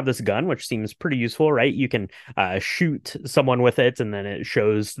this gun, which seems pretty useful, right? You can shoot someone with it, and then it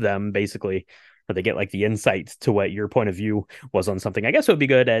shows them basically, or they get like the insight to what your point of view was on something. I guess it would be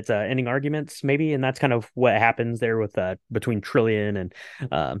good at ending arguments, maybe, and that's kind of what happens there with between Trillian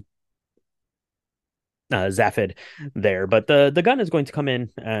and Zaphod there. But the gun is going to come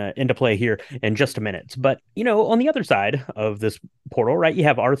into play here in just a minute. But on the other side of this portal, right, you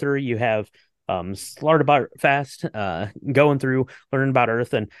have Arthur, you have Slartibartfast going through learning about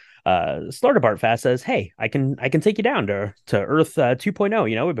Earth, and Slartibartfast says, hey, I can take you down to Earth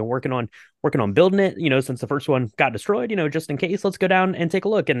 2.0. We've been working on building it, since the first one got destroyed, just in case. Let's go down and take a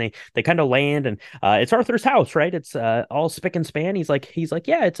look. And they kind of land, and it's Arthur's house, right? It's all spick and span. He's like,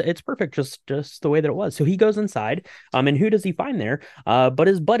 yeah, it's perfect, just the way that it was. So he goes inside, and who does he find there but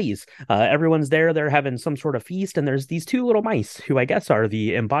his buddies? Everyone's there. They're having some sort of feast, and there's these two little mice who I guess are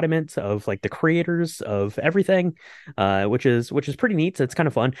the embodiments of like the creators of everything, which is pretty neat. So it's kind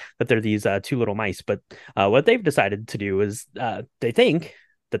of fun that they're these two little mice. But what they've decided to do is they think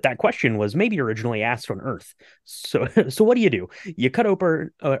that question was maybe originally asked on Earth. So what do? You cut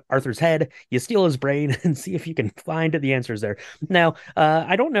open Arthur's head, you steal his brain, and see if you can find the answers there. Now,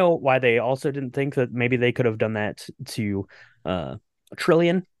 I don't know why they also didn't think that maybe they could have done that to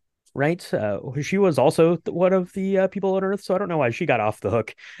Trillian, right? She was also one of the people on Earth, so I don't know why she got off the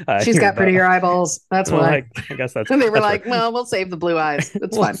hook. She's got prettier eyeballs. That's why. I guess that's. And they were that's like, right. well, we'll save the blue eyes.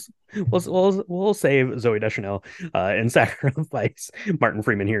 It's fine. We'll save Zoe Deschanel and sacrifice Martin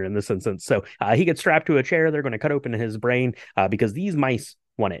Freeman here in this instance. So he gets strapped to a chair. They're going to cut open his brain because these mice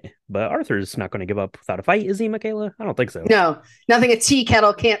want it. But Arthur's not going to give up without a fight, is he, Michaela? I don't think so. No, nothing a tea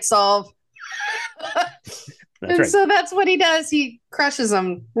kettle can't solve. That's right. So that's what he does. He crushes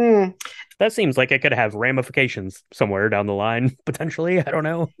them. That seems like it could have ramifications somewhere down the line, potentially. I don't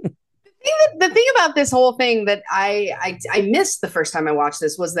know. The thing about this whole thing that I missed the first time I watched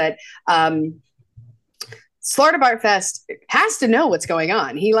this was that Slartibartfast has to know what's going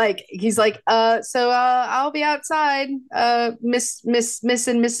on. He's like, I'll be outside, Miss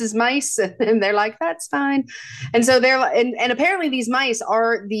and Mrs. Mice, and they're like, that's fine. And so they're and apparently these mice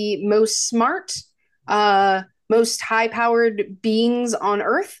are the most smart, most high-powered beings on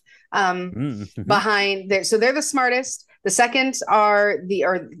Earth. So they're the smartest. The second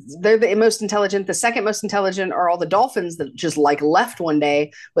they're the most intelligent. The second most intelligent are all the dolphins that just like left one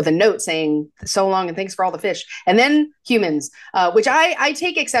day with a note saying so long and thanks for all the fish. And then humans, which I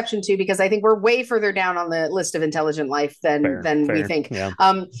take exception to because I think we're way further down on the list of intelligent life than we think. Yeah.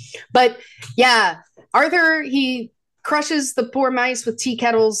 But yeah, Arthur, he crushes the poor mice with tea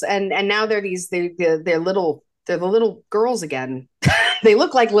kettles, and now they're the little girls again. They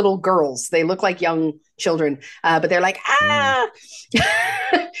look like little girls. They look like young children, but they're like, I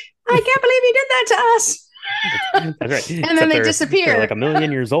can't believe you did that to us. That's right. And then they disappear. They're like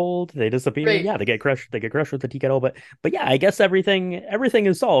 1,000,000 years old. They disappear. Right. Yeah, they get crushed. They get crushed with the tea kettle. But yeah, I guess everything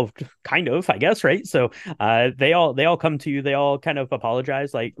is solved, kind of. I guess, right? So they all come to you. They all kind of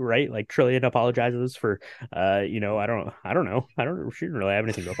apologize, like Trillian apologizes for I don't know. She didn't really have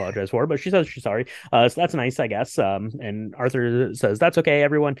anything to apologize for, but she says she's sorry. So that's nice, I guess. And Arthur says that's okay.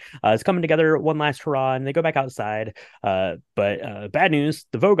 Everyone is coming together. One last hurrah, and they go back outside. But bad news: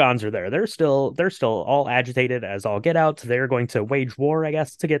 the Vogons are there. They're still all agitated as all get out. They're going to wage war, I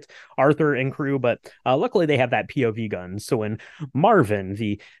guess, to get Arthur and crew, but luckily they have that POV gun. So when Marvin,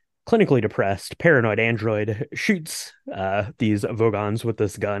 the clinically depressed paranoid android, shoots these Vogons with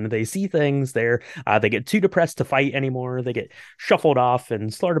this gun, they see things there. They get too depressed to fight anymore. They get shuffled off, and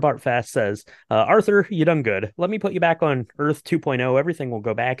Slartibartfast says, Arthur, you done good. Let me put you back on Earth 2.0. Everything will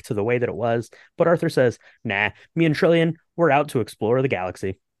go back to the way that it was. But Arthur says, nah, me and Trillian, we're out to explore the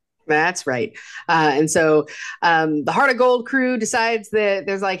galaxy. That's right. And so the Heart of Gold crew decides that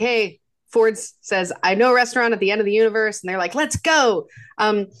there's like, hey, Ford says, I know a restaurant at the end of the universe. And they're like, let's go.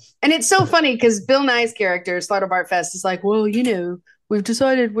 And it's so funny because Bill Nye's character, Slartibartfast, is like, well, we've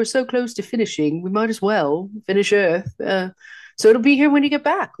decided we're so close to finishing. We might as well finish Earth. So it'll be here when you get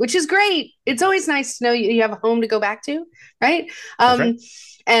back, which is great. It's always nice to know you have a home to go back to, right? Right.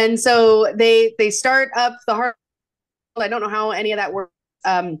 And so they start up the heart. I don't know how any of that works.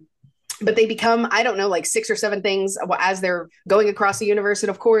 But they become, I don't know, like 6 or 7 things as they're going across the universe. And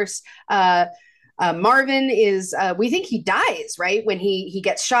of course, Marvin is, we think he dies, right? When he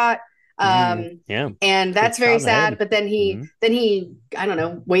gets shot. Yeah. And that's very sad. But then he, I don't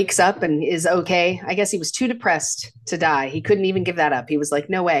know, wakes up and is okay. I guess he was too depressed to die. He couldn't even give that up. He was like,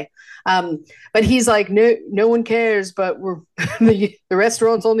 no way. But he's like, no one cares, but we're the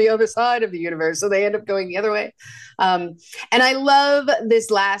restaurant's on the other side of the universe. So they end up going the other way. And I love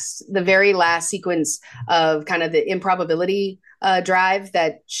the very last sequence of kind of the improbability drive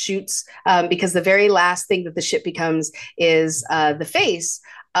that shoots, because the very last thing that the ship becomes is the face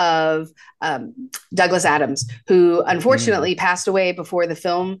of Douglas Adams, who unfortunately passed away before the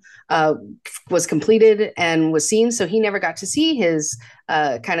film was completed and was seen. So he never got to see his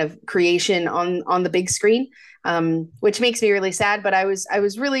kind of creation on the big screen, which makes me really sad. But I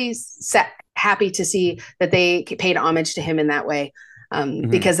was really happy to see that they paid homage to him in that way,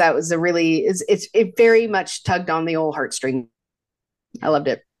 because that was it very much tugged on the old heartstring. I loved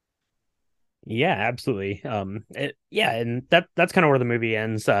it. Yeah, absolutely. And that's kind of where the movie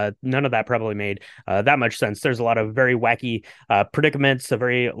ends. None of that probably made that much sense. There's a lot of very wacky predicaments,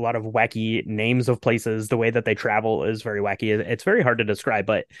 a lot of wacky names of places. The way that they travel is very wacky. It's very hard to describe,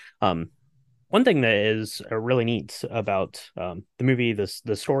 but one thing that is really neat about the movie, the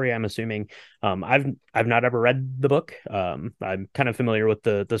story, I'm assuming, I've not ever read the book. I'm kind of familiar with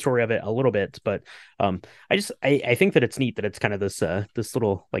the story of it a little bit, but I think that it's neat that it's kind of this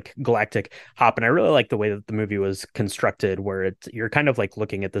little like galactic hop, and I really like the way that the movie was constructed, where you're kind of like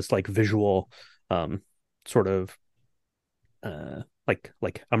looking at this like visual sort of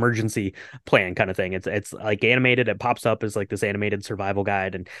like emergency plan kind of thing. It's like animated. It pops up as like this animated survival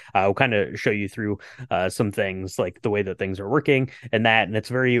guide, and will kind of show you through some things, like the way that things are working and it's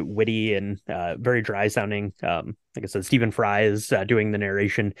very witty and very dry sounding. Like I said, Stephen Fry is doing the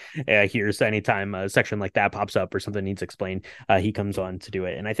narration here, so anytime a section like that pops up or something needs explained, he comes on to do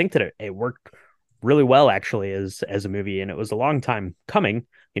it, and I think that it worked really well actually as a movie, and it was a long time coming.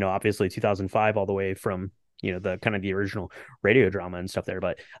 Obviously 2005 all the way from the kind of the original radio drama and stuff there.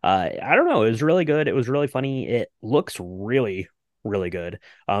 But I don't know. It was really good. It was really funny. It looks really, really good.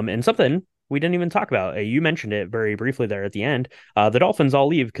 And something we didn't even talk about. You mentioned it very briefly there at the end. The dolphins all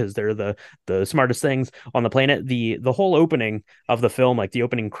leave because they're the smartest things on the planet. The whole opening of the film, like the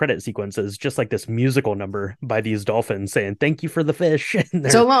opening credit sequence, is just like this musical number by these dolphins saying "Thank you for the fish."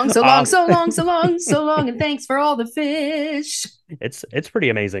 So long, so long, so long, so long, so long, and thanks for all the fish. It's pretty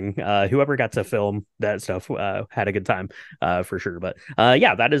amazing. Whoever got to film that stuff had a good time for sure. But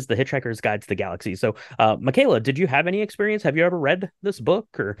yeah, that is the Hitchhiker's Guide to the Galaxy. So Michaela, did you have any experience? Have you ever read this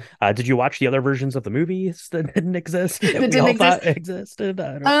book, or did you watch the other versions of the movies that didn't exist? That we all thought existed?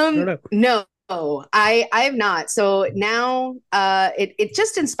 I don't know. No. I have not. So now it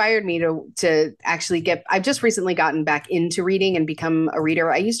just inspired me to actually I've just recently gotten back into reading and become a reader.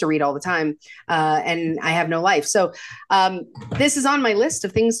 I used to read all the time, and I have no life. So this is on my list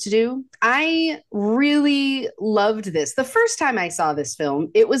of things to do. I really loved this. The first time I saw this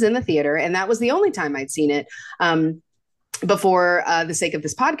film, it was in the theater, and that was the only time I'd seen it. Before the sake of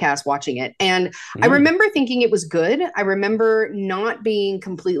this podcast, watching it. And I remember thinking it was good. I remember not being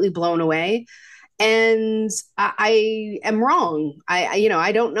completely blown away. And I am wrong.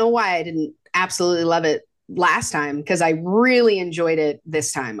 I don't know why I didn't absolutely love it last time, because I really enjoyed it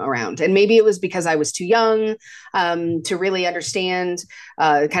this time around. And maybe it was because I was too young to really understand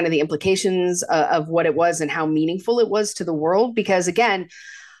kind of the implications of what it was and how meaningful it was to the world. Because again,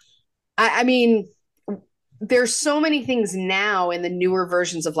 I mean, there's so many things now in the newer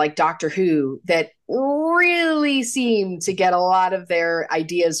versions of like Doctor Who that really seem to get a lot of their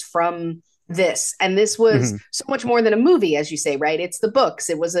ideas from this. And this was so much more than a movie, as you say, right? It's the books.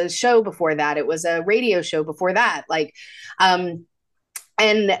 It was a show before that. It was a radio show before that. Like, and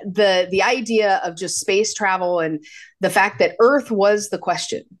the idea of just space travel and the fact that Earth was the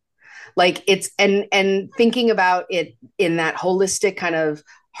question, like it's, and thinking about it in that holistic kind of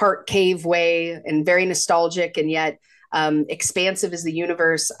heart cave way, and very nostalgic and yet expansive as the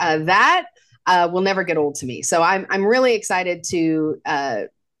universe, that will never get old to me. So I'm really excited to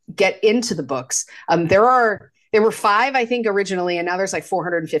get into the books. There were 5, I think, originally, and now there's like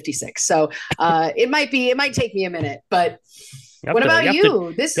 456. So it might take me a minute, but what about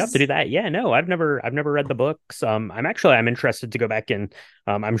you? You have to do that. Yeah, no, I've never read the books. I'm interested to go back and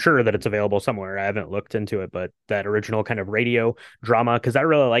I'm sure that it's available somewhere. I haven't looked into it, but that original kind of radio drama, because I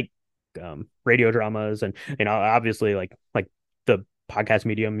really like radio dramas, and obviously like the podcast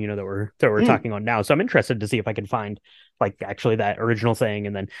medium, that we're talking on now. So I'm interested to see if I can find like actually that original thing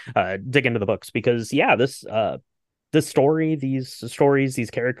and then dig into the books, because this story, these stories, these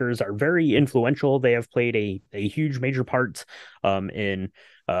characters are very influential. They have played a huge major part in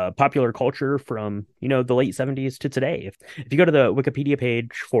popular culture from the late 70s to today. If you go to the Wikipedia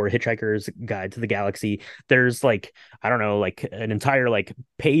page for Hitchhiker's Guide to the Galaxy, there's like, I don't know, like an entire like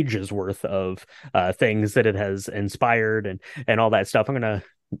pages worth of things that it has inspired and all that stuff. I'm gonna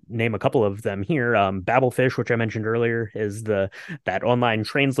name a couple of them here. Babelfish, which I mentioned earlier, is that online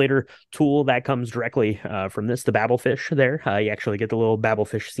translator tool that comes directly from this. The Babelfish there, you actually get the little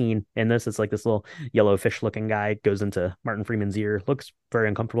Babelfish scene in this. It's like this little yellow fish looking guy goes into Martin Freeman's ear. Looks very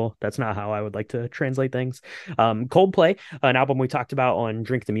uncomfortable. That's not how I would like to translate things. Coldplay, an album we talked about on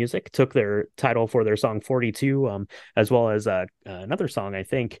Drink the Music, took their title for their song 42, as well as another song, I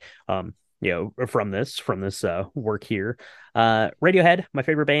think, from this work here. Radiohead, my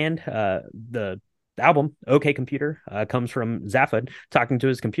favorite band. The album OK Computer comes from Zaphod talking to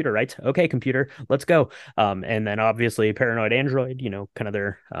his computer, right? Okay, computer, let's go. And then obviously Paranoid Android, kind of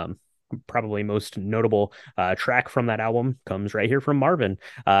their probably most notable track from that album comes right here from Marvin.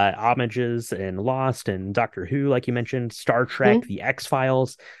 Homages in Lost and Doctor Who, like you mentioned, Star Trek, The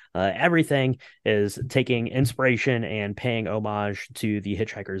X-Files. Everything is taking inspiration and paying homage to the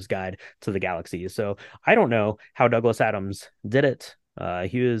Hitchhiker's Guide to the Galaxy. So I don't know how Douglas Adams did it.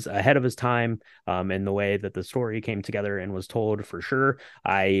 He was ahead of his time in the way that the story came together and was told, for sure.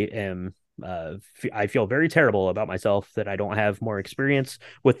 I feel very terrible about myself that I don't have more experience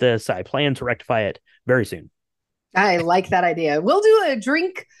with this. I plan to rectify it very soon. I like that idea. We'll do a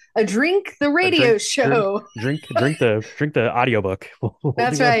drink the radio show. Drink the audiobook.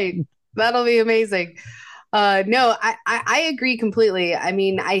 That's right. That'll be amazing. No, I agree completely. I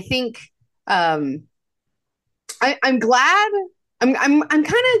mean, I think I'm glad. I'm kind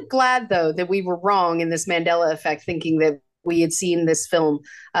of glad though that we were wrong in this Mandela effect, thinking that we had seen this film,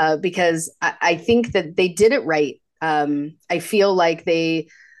 because I think that they did it right. I feel like they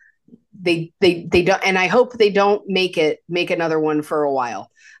don't, and I hope they don't make another one for a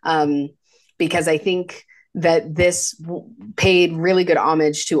while, because I think that this paid really good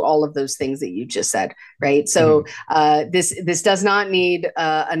homage to all of those things that you just said, right? So this does not need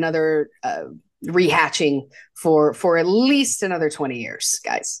another rehatching for at least another 20 years,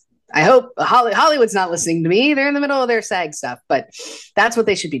 guys. I hope Hollywood's not listening to me. They're in the middle of their SAG stuff, but that's what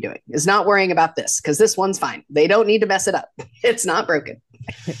they should be doing, is not worrying about this, because this one's fine. They don't need to mess it up. It's not broken.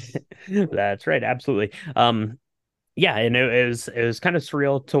 That's right. Absolutely. Yeah, and it was kind of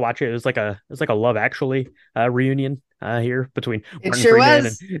surreal to watch it. It was like a Love Actually reunion here between Martin Freeman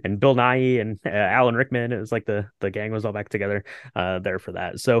and Bill Nighy and Alan Rickman. It was like the gang was all back together there for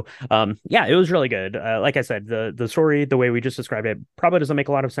that. So yeah, it was really good. Like I said, the story, the way we just described it, probably doesn't make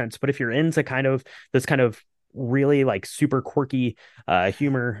a lot of sense. But if you're into this kind of really like super quirky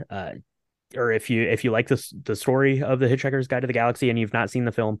humor, or if you like the story of the Hitchhiker's Guide to the Galaxy and you've not seen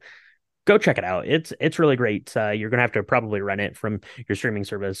the film, go check it out. It's really great. You're gonna have to probably rent it from your streaming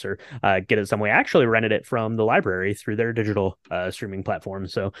service or get it some way. I actually rented it from the library through their digital streaming platform.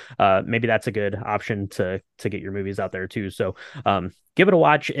 So maybe that's a good option to get your movies out there too. So give it a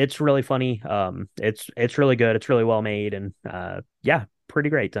watch. It's really funny. It's really good. It's really well made, and yeah, pretty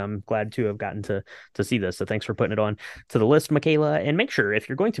great. I'm glad to have gotten to see this. So thanks for putting it on to the list, Michaela. And make sure, if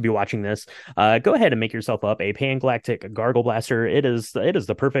you're going to be watching this, go ahead and make yourself up a Pan-Galactic Gargle Blaster. It is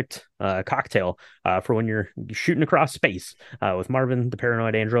the perfect cocktail for when you're shooting across space with Marvin, the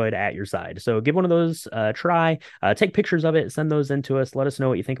paranoid android, at your side. So give one of those a try. Take pictures of it. Send those in to us. Let us know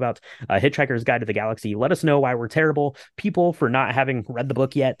what you think about Hitchhiker's Guide to the Galaxy. Let us know why we're terrible people for not having read the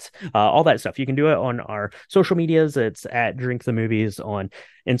book yet. All that stuff. You can do it on our social medias. It's at Drink the Movies on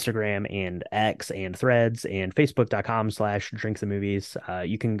Instagram and X and Threads and Facebook.com/drinkthemovies.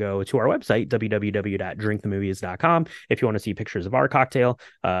 You can go to our website, www.drinkthemovies.com, if you want to see pictures of our cocktail,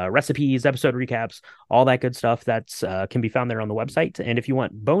 recipes, episode recaps, all that good stuff. That's can be found there on the website. And if you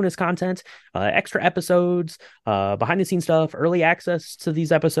want bonus content, extra episodes, behind the scenes stuff, early access to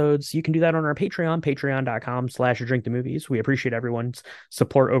these episodes, you can do that on our Patreon, patreon.com/drinkthemovies. We appreciate everyone's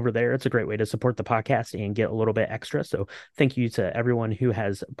support over there. It's a great way to support the podcast and get a little bit extra. So thank you to everyone who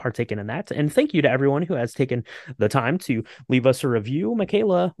has partaken in that. And thank you to everyone who has taken the time to leave us a review.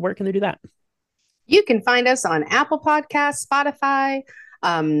 Michaela, where can they do that? You can find us on Apple Podcasts, Spotify,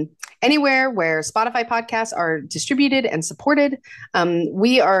 anywhere where Spotify podcasts are distributed and supported.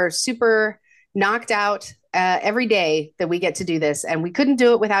 We are super knocked out every day that we get to do this, and we couldn't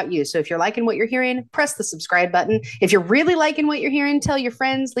do it without you. So if you're liking what you're hearing, press the subscribe button. If you're really liking what you're hearing, tell your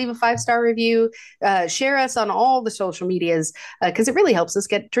friends, leave a 5-star review, share us on all the social medias, because it really helps us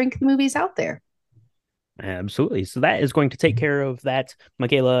get Drink the Movies out there. Absolutely. So that is going to take care of that.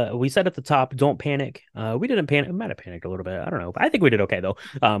 Michaela, we said at the top, don't panic. We didn't panic. We might have panicked a little bit. I don't know. I think we did okay though.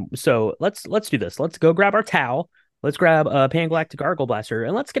 So let's do this. Let's go grab our towel. Let's grab a Galactic Gargle Blaster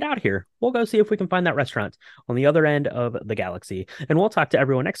and let's get out of here. We'll go see if we can find that restaurant on the other end of the galaxy. And we'll talk to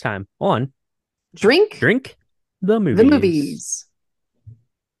everyone next time on Drink the Movies. The Movies.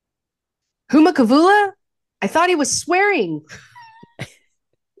 Huma Kavula? I thought he was swearing.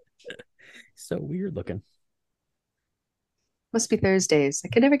 So weird looking. Must be Thursdays. I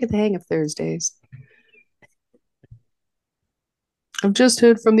can never get the hang of Thursdays. I've just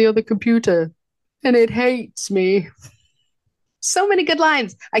heard from the other computer, and it hates me. So many good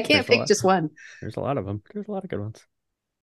lines. I can't pick just one. There's a lot of them. There's a lot of good ones.